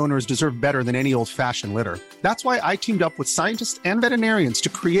cat owners deserve better than any old-fashioned litter. That's why I teamed up with scientists and veterinarians to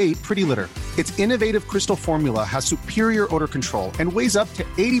create Pretty Litter. Its innovative crystal formula has superior odor control and weighs up to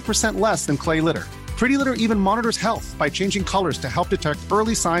 80% less than clay litter. Pretty Litter even monitors health by changing colors to help detect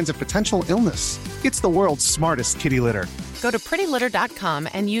early signs of potential illness. It's the world's smartest kitty litter. Go to prettylitter.com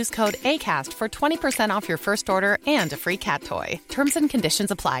and use code ACAST for 20% off your first order and a free cat toy. Terms and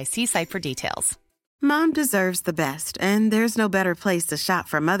conditions apply. See site for details. Mom deserves the best, and there's no better place to shop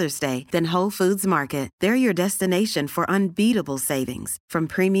for Mother's Day than Whole Foods Market. They're your destination for unbeatable savings, from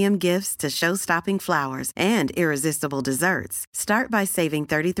premium gifts to show-stopping flowers and irresistible desserts. Start by saving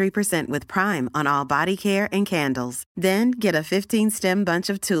 33% with Prime on all body care and candles. Then get a 15-stem bunch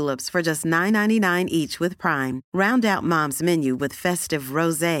of tulips for just $9.99 each with Prime. Round out Mom's menu with festive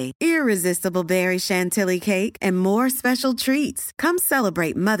rosé, irresistible berry chantilly cake, and more special treats. Come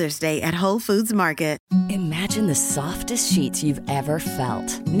celebrate Mother's Day at Whole Foods Market. Imagine the softest sheets you've ever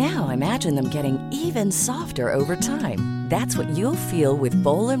felt. Now imagine them getting even softer over time. That's what you'll feel with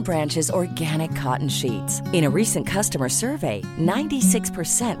Boll & Branch's organic cotton sheets. In a recent customer survey,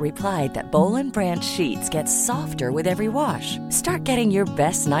 96% replied that Boll & Branch sheets get softer with every wash. Start getting your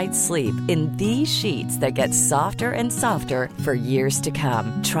best night's sleep in these sheets that get softer and softer for years to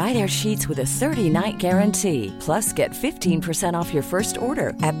come. Try their sheets with a 30-night guarantee. Plus, get 15% off your first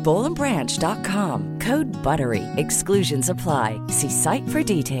order at bollandbranch.com. Code BUTTERY. Exclusions apply. See site for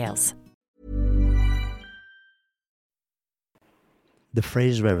details. The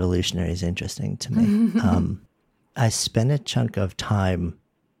phrase revolutionary is interesting to me. I spent a chunk of time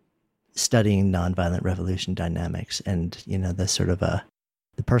studying nonviolent revolution dynamics, and the sort of the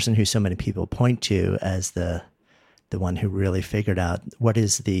person who so many people point to as the one who really figured out what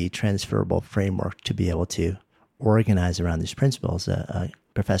is the transferable framework to be able to organize around these principles.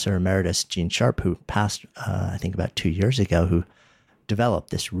 Professor Emeritus Gene Sharp, who passed, I think about 2 years ago, who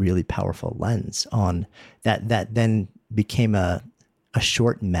developed this really powerful lens on that then became a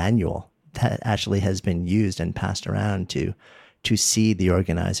short manual that actually has been used and passed around to see the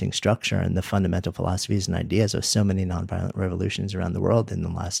organizing structure and the fundamental philosophies and ideas of so many nonviolent revolutions around the world in the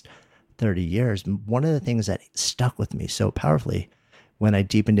last 30 years. One of the things that stuck with me so powerfully when I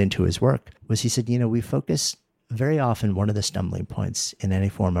deepened into his work was he said, we focus very often, one of the stumbling points in any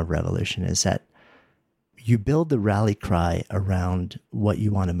form of revolution is that you build the rally cry around what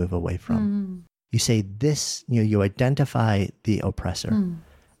you want to move away from. You say this, you identify the oppressor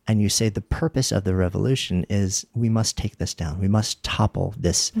and you say the purpose of the revolution is we must take this down. We must topple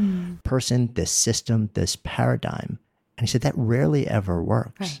this person, this system, this paradigm. And he said that rarely ever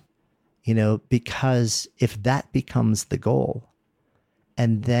works, because if that becomes the goal,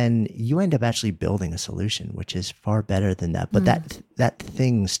 and then you end up actually building a solution, which is far better than that. But that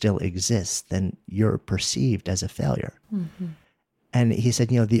thing still exists, then you're perceived as a failure. And he said,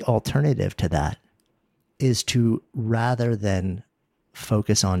 the alternative to that is to, rather than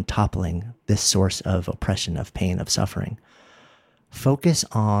focus on toppling this source of oppression, of pain, of suffering, focus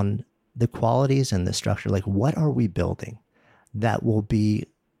on the qualities and the structure. Like, what are we building that will be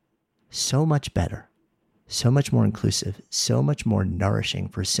so much better, so much more inclusive, so much more nourishing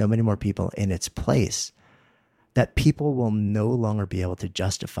for so many more people in its place, that people will no longer be able to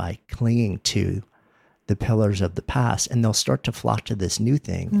justify clinging to the pillars of the past, and they'll start to flock to this new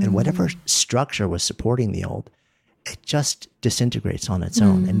thing. And whatever structure was supporting the old, it just disintegrates on its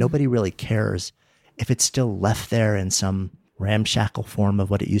own. And nobody really cares if it's still left there in some ramshackle form of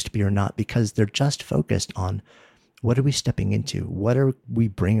what it used to be or not, because they're just focused on What are we stepping into? What are we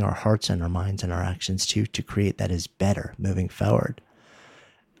bringing our hearts and our minds and our actions to create that is better moving forward?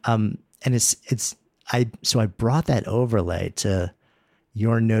 And so I brought that overlay to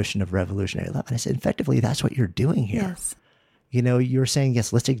your notion of revolutionary love. And I said, effectively, that's what you're doing here. Yes. You know, you're saying,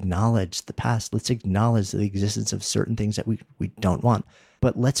 yes, let's acknowledge the past. Let's acknowledge the existence of certain things that we don't want,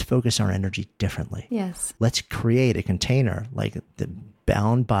 but let's focus our energy differently. Yes. Let's create a container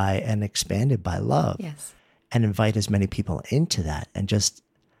bound by and expanded by love. Yes. And invite as many people into that, and just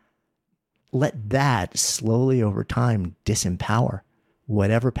let that slowly over time disempower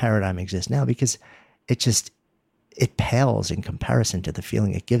whatever paradigm exists now, because it pales in comparison to the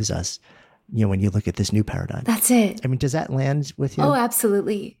feeling it gives us, you know, when you look at this new paradigm. That's it. I mean, does that land with you? Oh,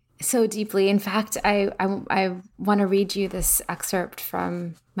 absolutely. So deeply. In fact, I want to read you this excerpt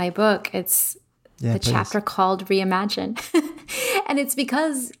from my book. It's the chapter called Reimagine. And it's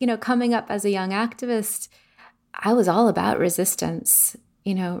because, you know, coming up as a young activist, I was all about resistance,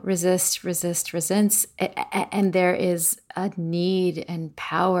 you know, resist. And there is a need and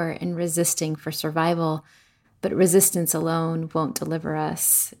power in resisting for survival, but resistance alone won't deliver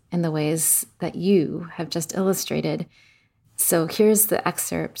us in the ways that you have just illustrated. So here's the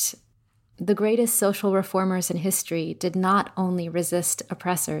excerpt. The greatest social reformers in history did not only resist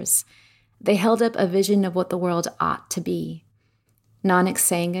oppressors, they held up a vision of what the world ought to be. Nanak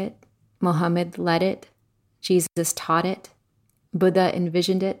sang it, Muhammad led it, Jesus taught it, Buddha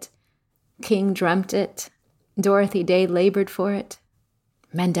envisioned it, King dreamt it, Dorothy Day labored for it,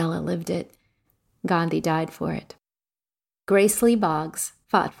 Mandela lived it, Gandhi died for it. Grace Lee Boggs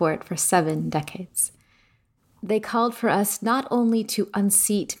fought for it for 7 decades. They called for us not only to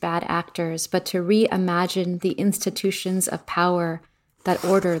unseat bad actors, but to reimagine the institutions of power that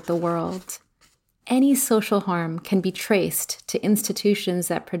ordered the world. Any social harm can be traced to institutions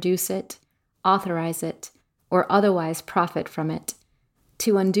that produce it, authorize it, or otherwise profit from it.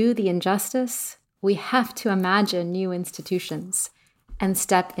 To undo the injustice, we have to imagine new institutions and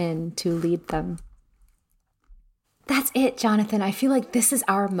step in to lead them. That's it, Jonathan. I feel like this is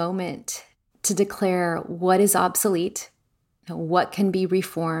our moment to declare what is obsolete, what can be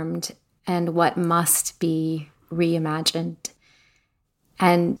reformed, and what must be reimagined.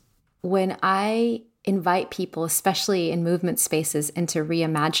 And when I invite people, especially in movement spaces, into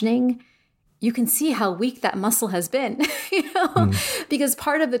reimagining, you can see how weak that muscle has been, because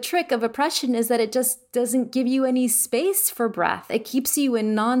part of the trick of oppression is that it just doesn't give you any space for breath. It keeps you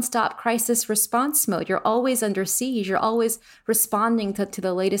in nonstop crisis response mode. You're always under siege. You're always responding to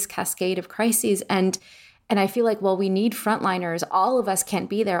the latest cascade of crises. And I feel like, well, we need frontliners. All of us can't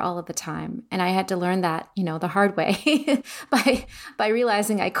be there all of the time. And I had to learn that, the hard way by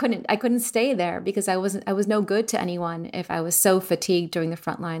realizing I couldn't stay there, because I was no good to anyone if I was so fatigued doing the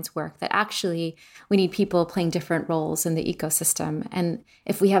frontlines work, that actually we need people playing different roles in the ecosystem. And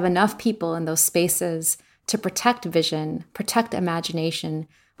if we have enough people in those spaces to protect vision, protect imagination,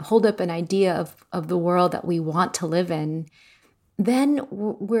 hold up an idea of the world that we want to live in, then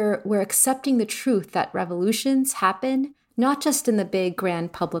we're accepting the truth that revolutions happen not just in the big,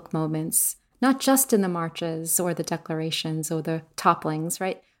 grand public moments, not just in the marches or the declarations or the topplings,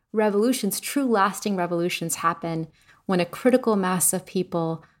 right? Revolutions, true lasting revolutions, happen when a critical mass of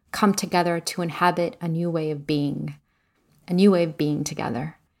people come together to inhabit a new way of being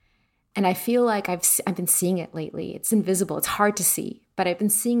together. And I feel like I've been seeing it lately. It's invisible. It's hard to see, but I've been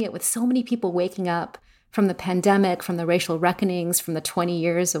seeing it with so many people waking up from the pandemic, from the racial reckonings, from the 20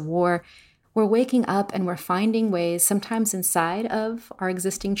 years of war. We're waking up and we're finding ways, sometimes inside of our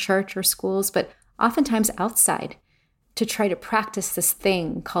existing church or schools, but oftentimes outside, to try to practice this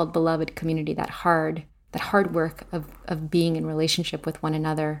thing called beloved community, that hard work of being in relationship with one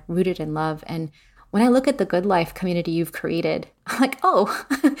another, rooted in love. And when I look at the Good Life community you've created, I'm like, oh,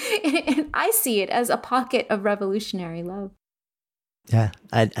 and I see it as a pocket of revolutionary love. Yeah,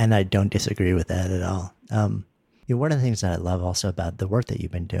 I don't disagree with that at all. One of the things that I love also about the work that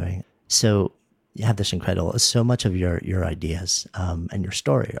you've been doing, so you have this incredible, so much of your ideas and your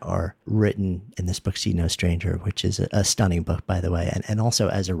story are written in this book, See No Stranger, which is a stunning book, by the way. And also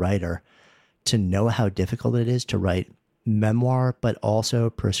as a writer, to know how difficult it is to write memoir, but also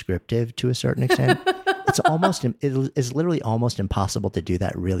prescriptive to a certain extent. It is literally almost impossible to do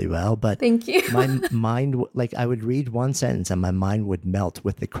that really well. But thank you. My mind, I would read one sentence and my mind would melt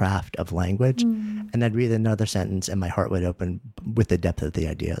with the craft of language. And I'd read another sentence and my heart would open with the depth of the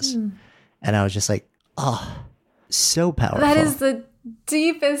ideas. And I was just like, oh, so powerful. That is the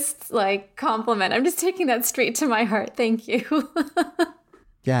deepest compliment. I'm just taking that straight to my heart. Thank you.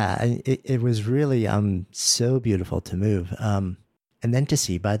 Yeah, it was really so beautiful to move. And then to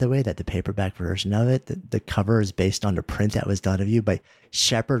see, by the way, that the paperback version of it, the cover is based on a print that was done of you by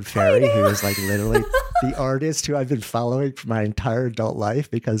Shepard Fairey, who is like literally the artist who I've been following for my entire adult life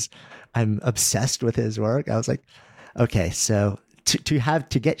because I'm obsessed with his work. I was like, okay, so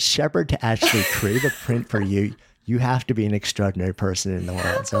to get Shepard to actually create a print for you, you have to be an extraordinary person in the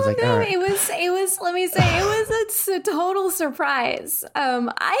world. So I was like, all right. It was, let me say, it was a total surprise.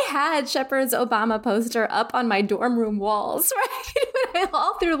 I had Shepard's Obama poster up on my dorm room walls, right?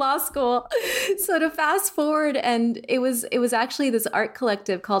 All through law school. So to fast forward, and it was actually this art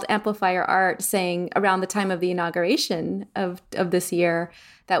collective called Amplifier Art saying around the time of the inauguration of this year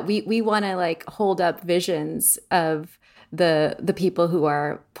that we want to like hold up visions of the people who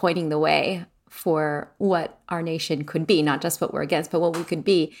are pointing the way for what our nation could be, not just what we're against, but what we could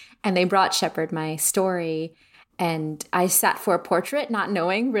be. And they brought Shepard my story, and I sat for a portrait, not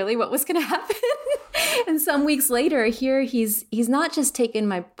knowing really what was going to happen. And some weeks later, here he's not just taken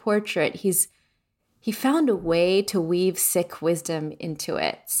my portrait, he found a way to weave Sikh wisdom into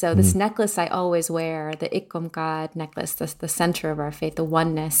it. So this necklace I always wear, the Ikumkad necklace, the center of our faith, the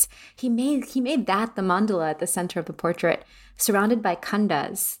oneness, he made that the mandala at the center of the portrait, surrounded by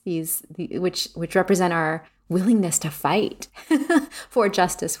khandas, which represent our willingness to fight for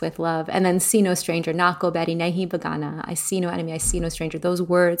justice with love. And then see no stranger, Nako Bedi Nahi Bagana, I see no enemy, I see no stranger. Those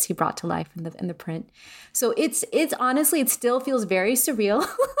words he brought to life in the print. So it's honestly, it still feels very surreal.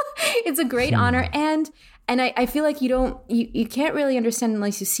 It's a great honor. And I feel like you can't really understand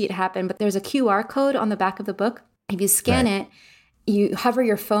unless you see it happen, but there's a QR code on the back of the book. If you scan it, you hover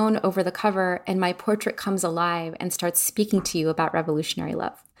your phone over the cover and my portrait comes alive and starts speaking to you about revolutionary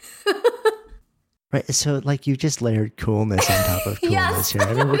love. Right. So like you just layered coolness on top of coolness here.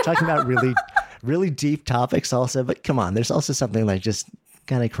 I mean, we're talking about really, really deep topics also, but come on, there's also something like just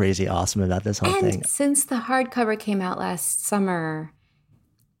kind of crazy awesome about this whole thing. Since the hardcover came out last summer,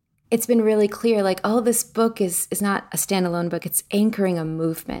 it's been really clear, like, oh, this book is not a standalone book. It's anchoring a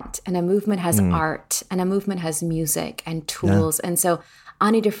movement, and a movement has art, and a movement has music and tools. Yeah. And so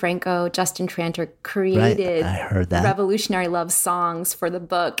Ani DeFranco, Justin Tranter created revolutionary love songs for the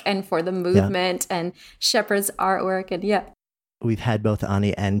book and for the movement and Shepard's artwork. And we've had both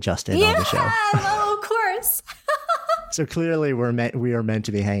Ani and Justin on the show. Oh, of course. So clearly we are meant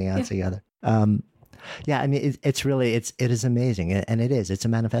to be hanging out together. I mean, it is amazing. And it's a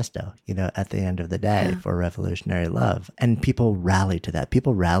manifesto, at the end of the day for revolutionary love. And people rally to that.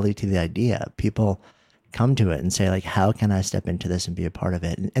 People rally to the idea. People come to it and say, like, how can I step into this and be a part of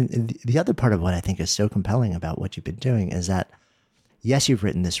it? And the other part of what I think is so compelling about what you've been doing is that, yes, you've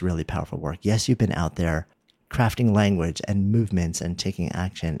written this really powerful work. Yes, you've been out there crafting language and movements and taking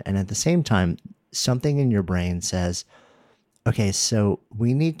action. And at the same time, something in your brain says, okay, so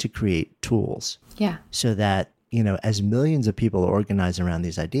we need to create tools. Yeah. So that, as millions of people organize around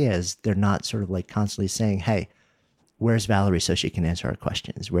these ideas, they're not sort of like constantly saying, hey, where's Valerie so she can answer our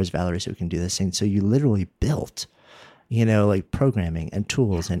questions? Where's Valerie so we can do this thing? So you literally built, like programming and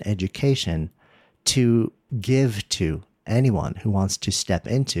tools and education to give to anyone who wants to step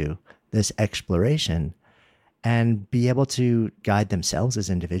into this exploration and be able to guide themselves as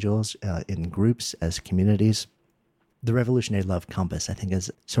individuals, in groups, as communities. The Revolutionary Love Compass, I think, is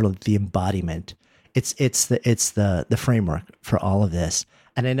sort of the embodiment. It's the framework for all of this.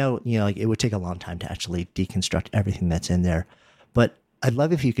 And I know, it would take a long time to actually deconstruct everything that's in there, but I'd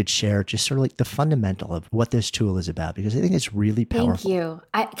love if you could share just sort of like the fundamental of what this tool is about, because I think it's really powerful.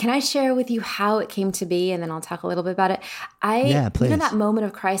 Thank you. Can I share with you how it came to be, and then I'll talk a little bit about it? Please. That moment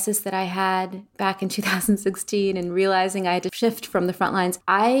of crisis that I had back in 2016 and realizing I had to shift from the front lines,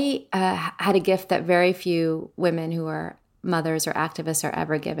 I had a gift that very few women who are mothers or activists are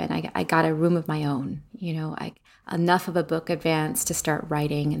ever given. I got a room of my own, enough of a book advance to start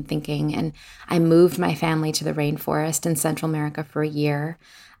writing and thinking. And I moved my family to the rainforest in Central America for a year.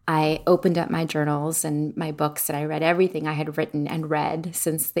 I opened up my journals and my books, and I read everything I had written and read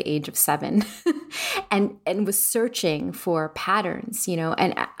since the age of 7 and was searching for patterns,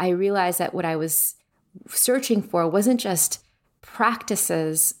 and I realized that what I was searching for wasn't just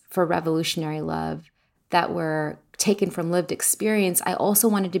practices for revolutionary love that were taken from lived experience. I also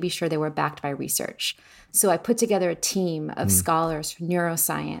wanted to be sure they were backed by research. So I put together a team of scholars from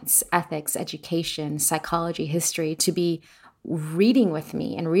neuroscience, ethics, education, psychology, history to be reading with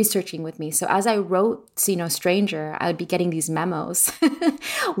me and researching with me. So as I wrote See No Stranger, I would be getting these memos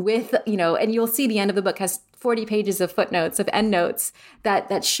with, and you'll see the end of the book has 40 pages of footnotes, of endnotes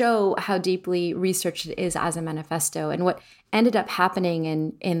that show how deeply researched it is as a manifesto. And what ended up happening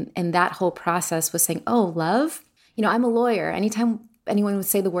in that whole process was saying, oh, love, I'm a lawyer. Anytime anyone would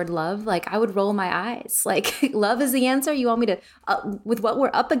say the word love, like I would roll my eyes. Like, love is the answer? You want me to, with what we're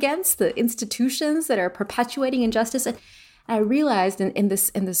up against, the institutions that are perpetuating injustice? And I realized in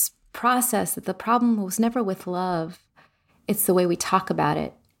this process that the problem was never with love. It's the way we talk about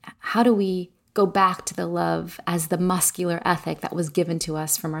it. How do we go back to the love as the muscular ethic that was given to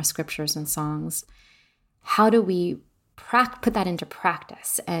us from our scriptures and songs? How do we put that into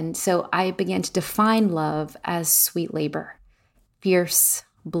practice? And so I began to define love as sweet labor, fierce,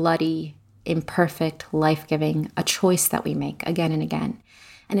 bloody, imperfect, life-giving, a choice that we make again and again.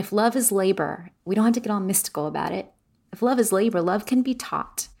 And if love is labor, we don't have to get all mystical about it. If love is labor, love can be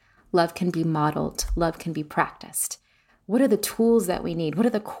taught, love can be modeled, love can be practiced. What are the tools that we need? What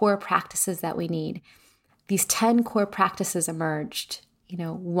are the core practices that we need? These 10 core practices emerged,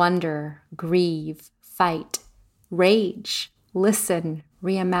 wonder, grieve, fight, rage, listen,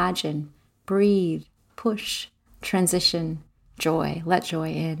 reimagine, breathe, push, transition, joy, let joy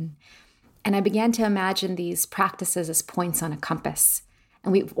in. And I began to imagine these practices as points on a compass.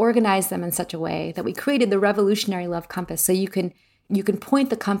 And we've organized them in such a way that we created the revolutionary love compass. So you can point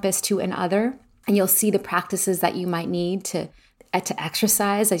the compass to an other, and you'll see the practices that you might need to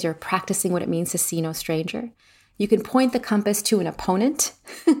exercise as you're practicing what it means to see no stranger. You can point the compass to an opponent.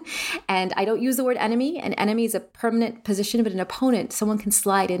 And I don't use the word enemy. An enemy is a permanent position, but an opponent, someone can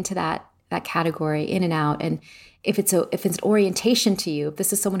slide into that category in and out. And if it's an orientation to you, if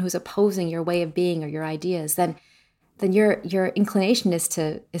this is someone who's opposing your way of being or your ideas, then your inclination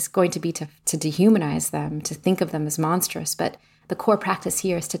is going to be to dehumanize them, to think of them as monstrous. But the core practice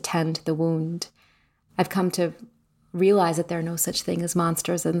here is to tend the wound. I've come to realize that there are no such thing as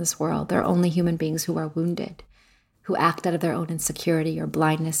monsters in this world. There are only human beings who are wounded, who act out of their own insecurity or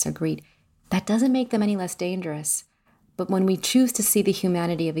blindness or greed. That doesn't make them any less dangerous. But when we choose to see the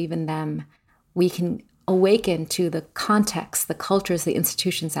humanity of even them, we can awaken to the context, the cultures, the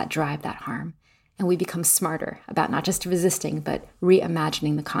institutions that drive that harm. And we become smarter about not just resisting, but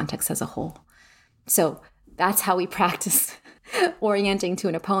reimagining the context as a whole. So that's how we practice orienting to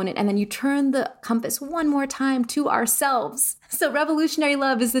an opponent. And then you turn the compass one more time to ourselves. So revolutionary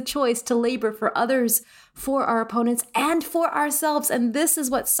love is the choice to labor for others, for our opponents, and for ourselves. And this is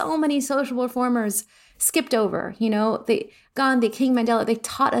what so many social reformers skipped over. Gandhi, King Mandela, they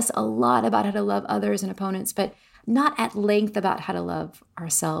taught us a lot about how to love others and opponents, but not at length about how to love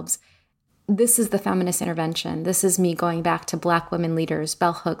ourselves. This is the feminist intervention. This is me going back to Black women leaders,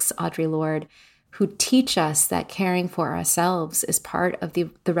 Bell Hooks, Audre Lorde, who teach us that caring for ourselves is part of the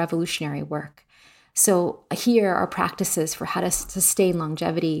revolutionary work. So here are practices for how to sustain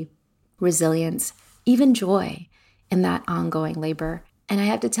longevity, resilience, even joy in that ongoing labor. And I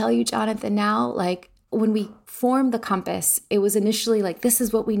have to tell you, Jonathan, now, when we formed the compass, it was initially this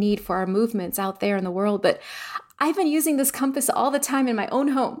is what we need for our movements out there in the world. But I've been using this compass all the time in my own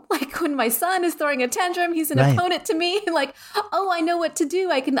home. When my son is throwing a tantrum, he's an opponent to me. I know what to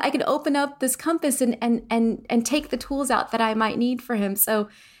do. I can open up this compass and take the tools out that I might need for him. So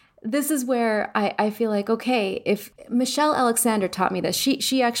this is where I feel okay, if Michelle Alexander taught me this,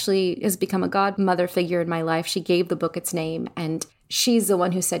 she actually has become a godmother figure in my life. She gave the book its name, and she's the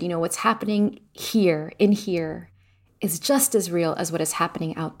one who said, what's happening here, in here, is just as real as what is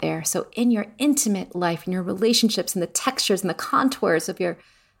happening out there. So in your intimate life, in your relationships, and the textures and the contours of your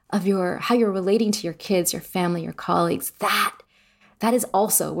how you're relating to your kids, your family, your colleagues, that is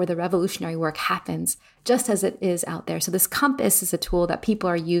also where the revolutionary work happens, just as it is out there. So this compass is a tool that people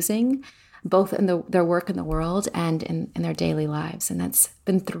are using both in their work in the world and in their daily lives. And that's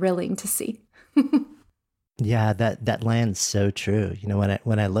been thrilling to see. Yeah, that lands so true.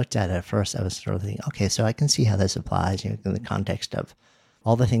 When I looked at it at first, I was sort of thinking, okay, so I can see how this applies, in the context of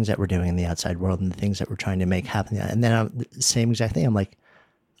all the things that we're doing in the outside world and the things that we're trying to make happen. And then same exact thing. I'm like,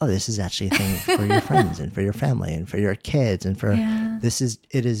 oh, this is actually a thing for your friends and for your family and for your kids and for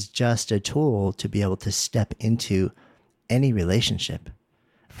it is just a tool to be able to step into any relationship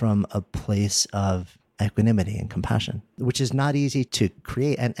from a place of equanimity and compassion, which is not easy to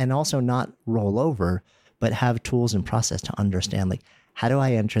create and also not roll over, but have tools and process to understand, how do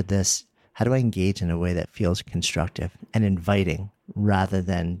I enter this? How do I engage in a way that feels constructive and inviting rather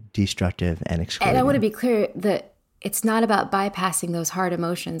than destructive and excluding? And I want to be clear that it's not about bypassing those hard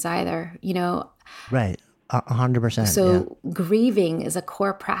emotions either, Right. 100%. So grieving is a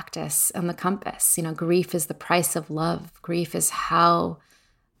core practice on the compass. Grief is the price of love. Grief is how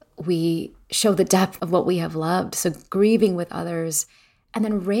we show the depth of what we have loved. So grieving with others. And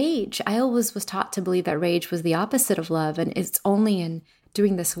then rage. I always was taught to believe that rage was the opposite of love. And it's only in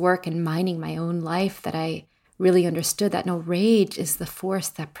doing this work and mining my own life that I really understood that rage is the force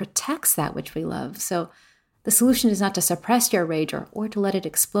that protects that which we love. So The solution is not to suppress your rage or to let it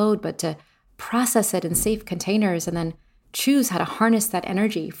explode, but to process it in safe containers and then choose how to harness that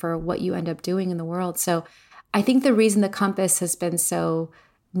energy for what you end up doing in the world. So I think the reason the compass has been so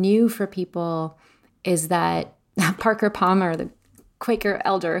new for people is that Parker Palmer, the Quaker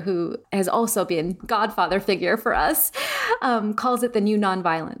elder who has also been godfather figure for us, calls it the new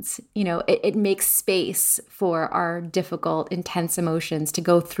nonviolence. It makes space for our difficult, intense emotions to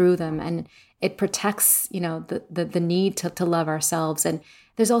go through them, and it protects, the need to love ourselves. And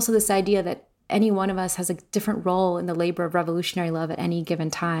there's also this idea that any one of us has a different role in the labor of revolutionary love at any given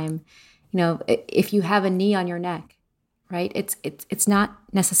time. If you have a knee on your neck, right? It's not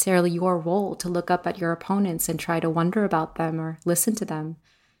necessarily your role to look up at your opponents and try to wonder about them or listen to them.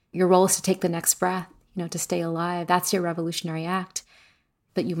 Your role is to take the next breath, to stay alive. That's your revolutionary act.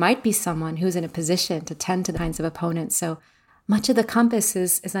 But you might be someone who's in a position to tend to the kinds of opponents. So much of the compass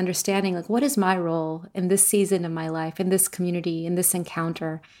is understanding, like, what is my role in this season of my life, in this community, in this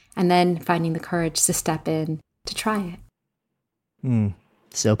encounter, and then finding the courage to step in, to try it.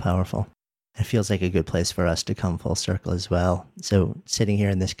 So powerful. It feels like a good place for us to come full circle as well. So sitting here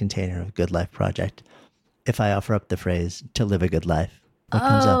in this container of Good Life Project, if I offer up the phrase, to live a good life, what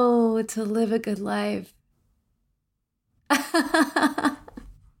comes up? Oh, to live a good life.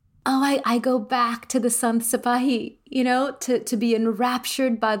 I go back to the Sant Sipahi, to be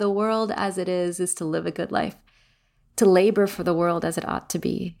enraptured by the world as it is to live a good life. To labor for the world as it ought to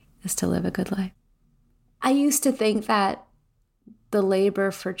be is to live a good life. I used to think that the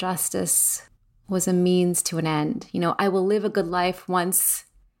labor for justice was a means to an end. I will live a good life once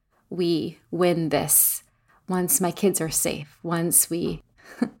we win this, once my kids are safe, once we...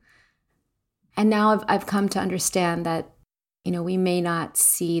 And now I've come to understand that, we may not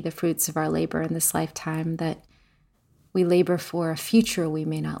see the fruits of our labor in this lifetime, that we labor for a future we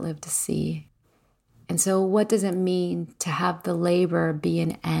may not live to see. And so what does it mean to have the labor be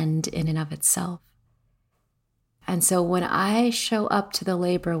an end in and of itself? And so when I show up to the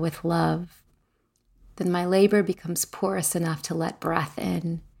labor with love, then my labor becomes porous enough to let breath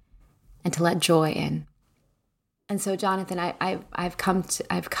in and to let joy in. And so, Jonathan, I've come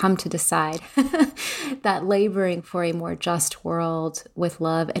to decide that laboring for a more just world with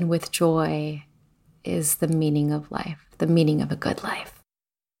love and with joy is the meaning of life, the meaning of a good life.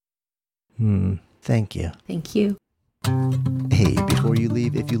 Thank you. Thank you. Hey, before you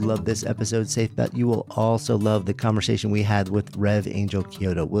leave, if you love this episode, safe bet you will also love the conversation we had with Rev Angel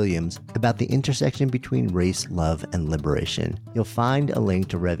Kyoto Williams about the intersection between race, love, and liberation. You'll find a link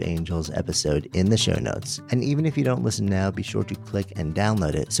to Rev Angel's episode in the show notes. And even if you don't listen now, be sure to click and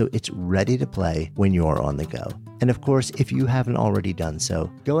download it so it's ready to play when you're on the go. And of course, if you haven't already done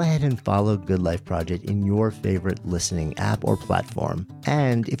so, go ahead and follow Good Life Project in your favorite listening app or platform.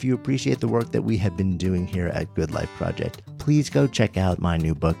 And if you appreciate the work that we have been doing here at Good Life Project, please go check out my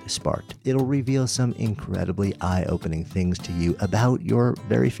new book, Sparked. It'll reveal some incredibly eye-opening things to you about your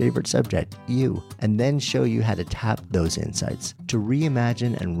very favorite subject, you, and then show you how to tap those insights to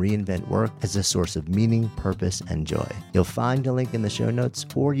reimagine and reinvent work as a source of meaning, purpose, and joy. You'll find a link in the show notes,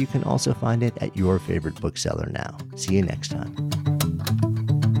 or you can also find it at your favorite bookseller now. See you next time.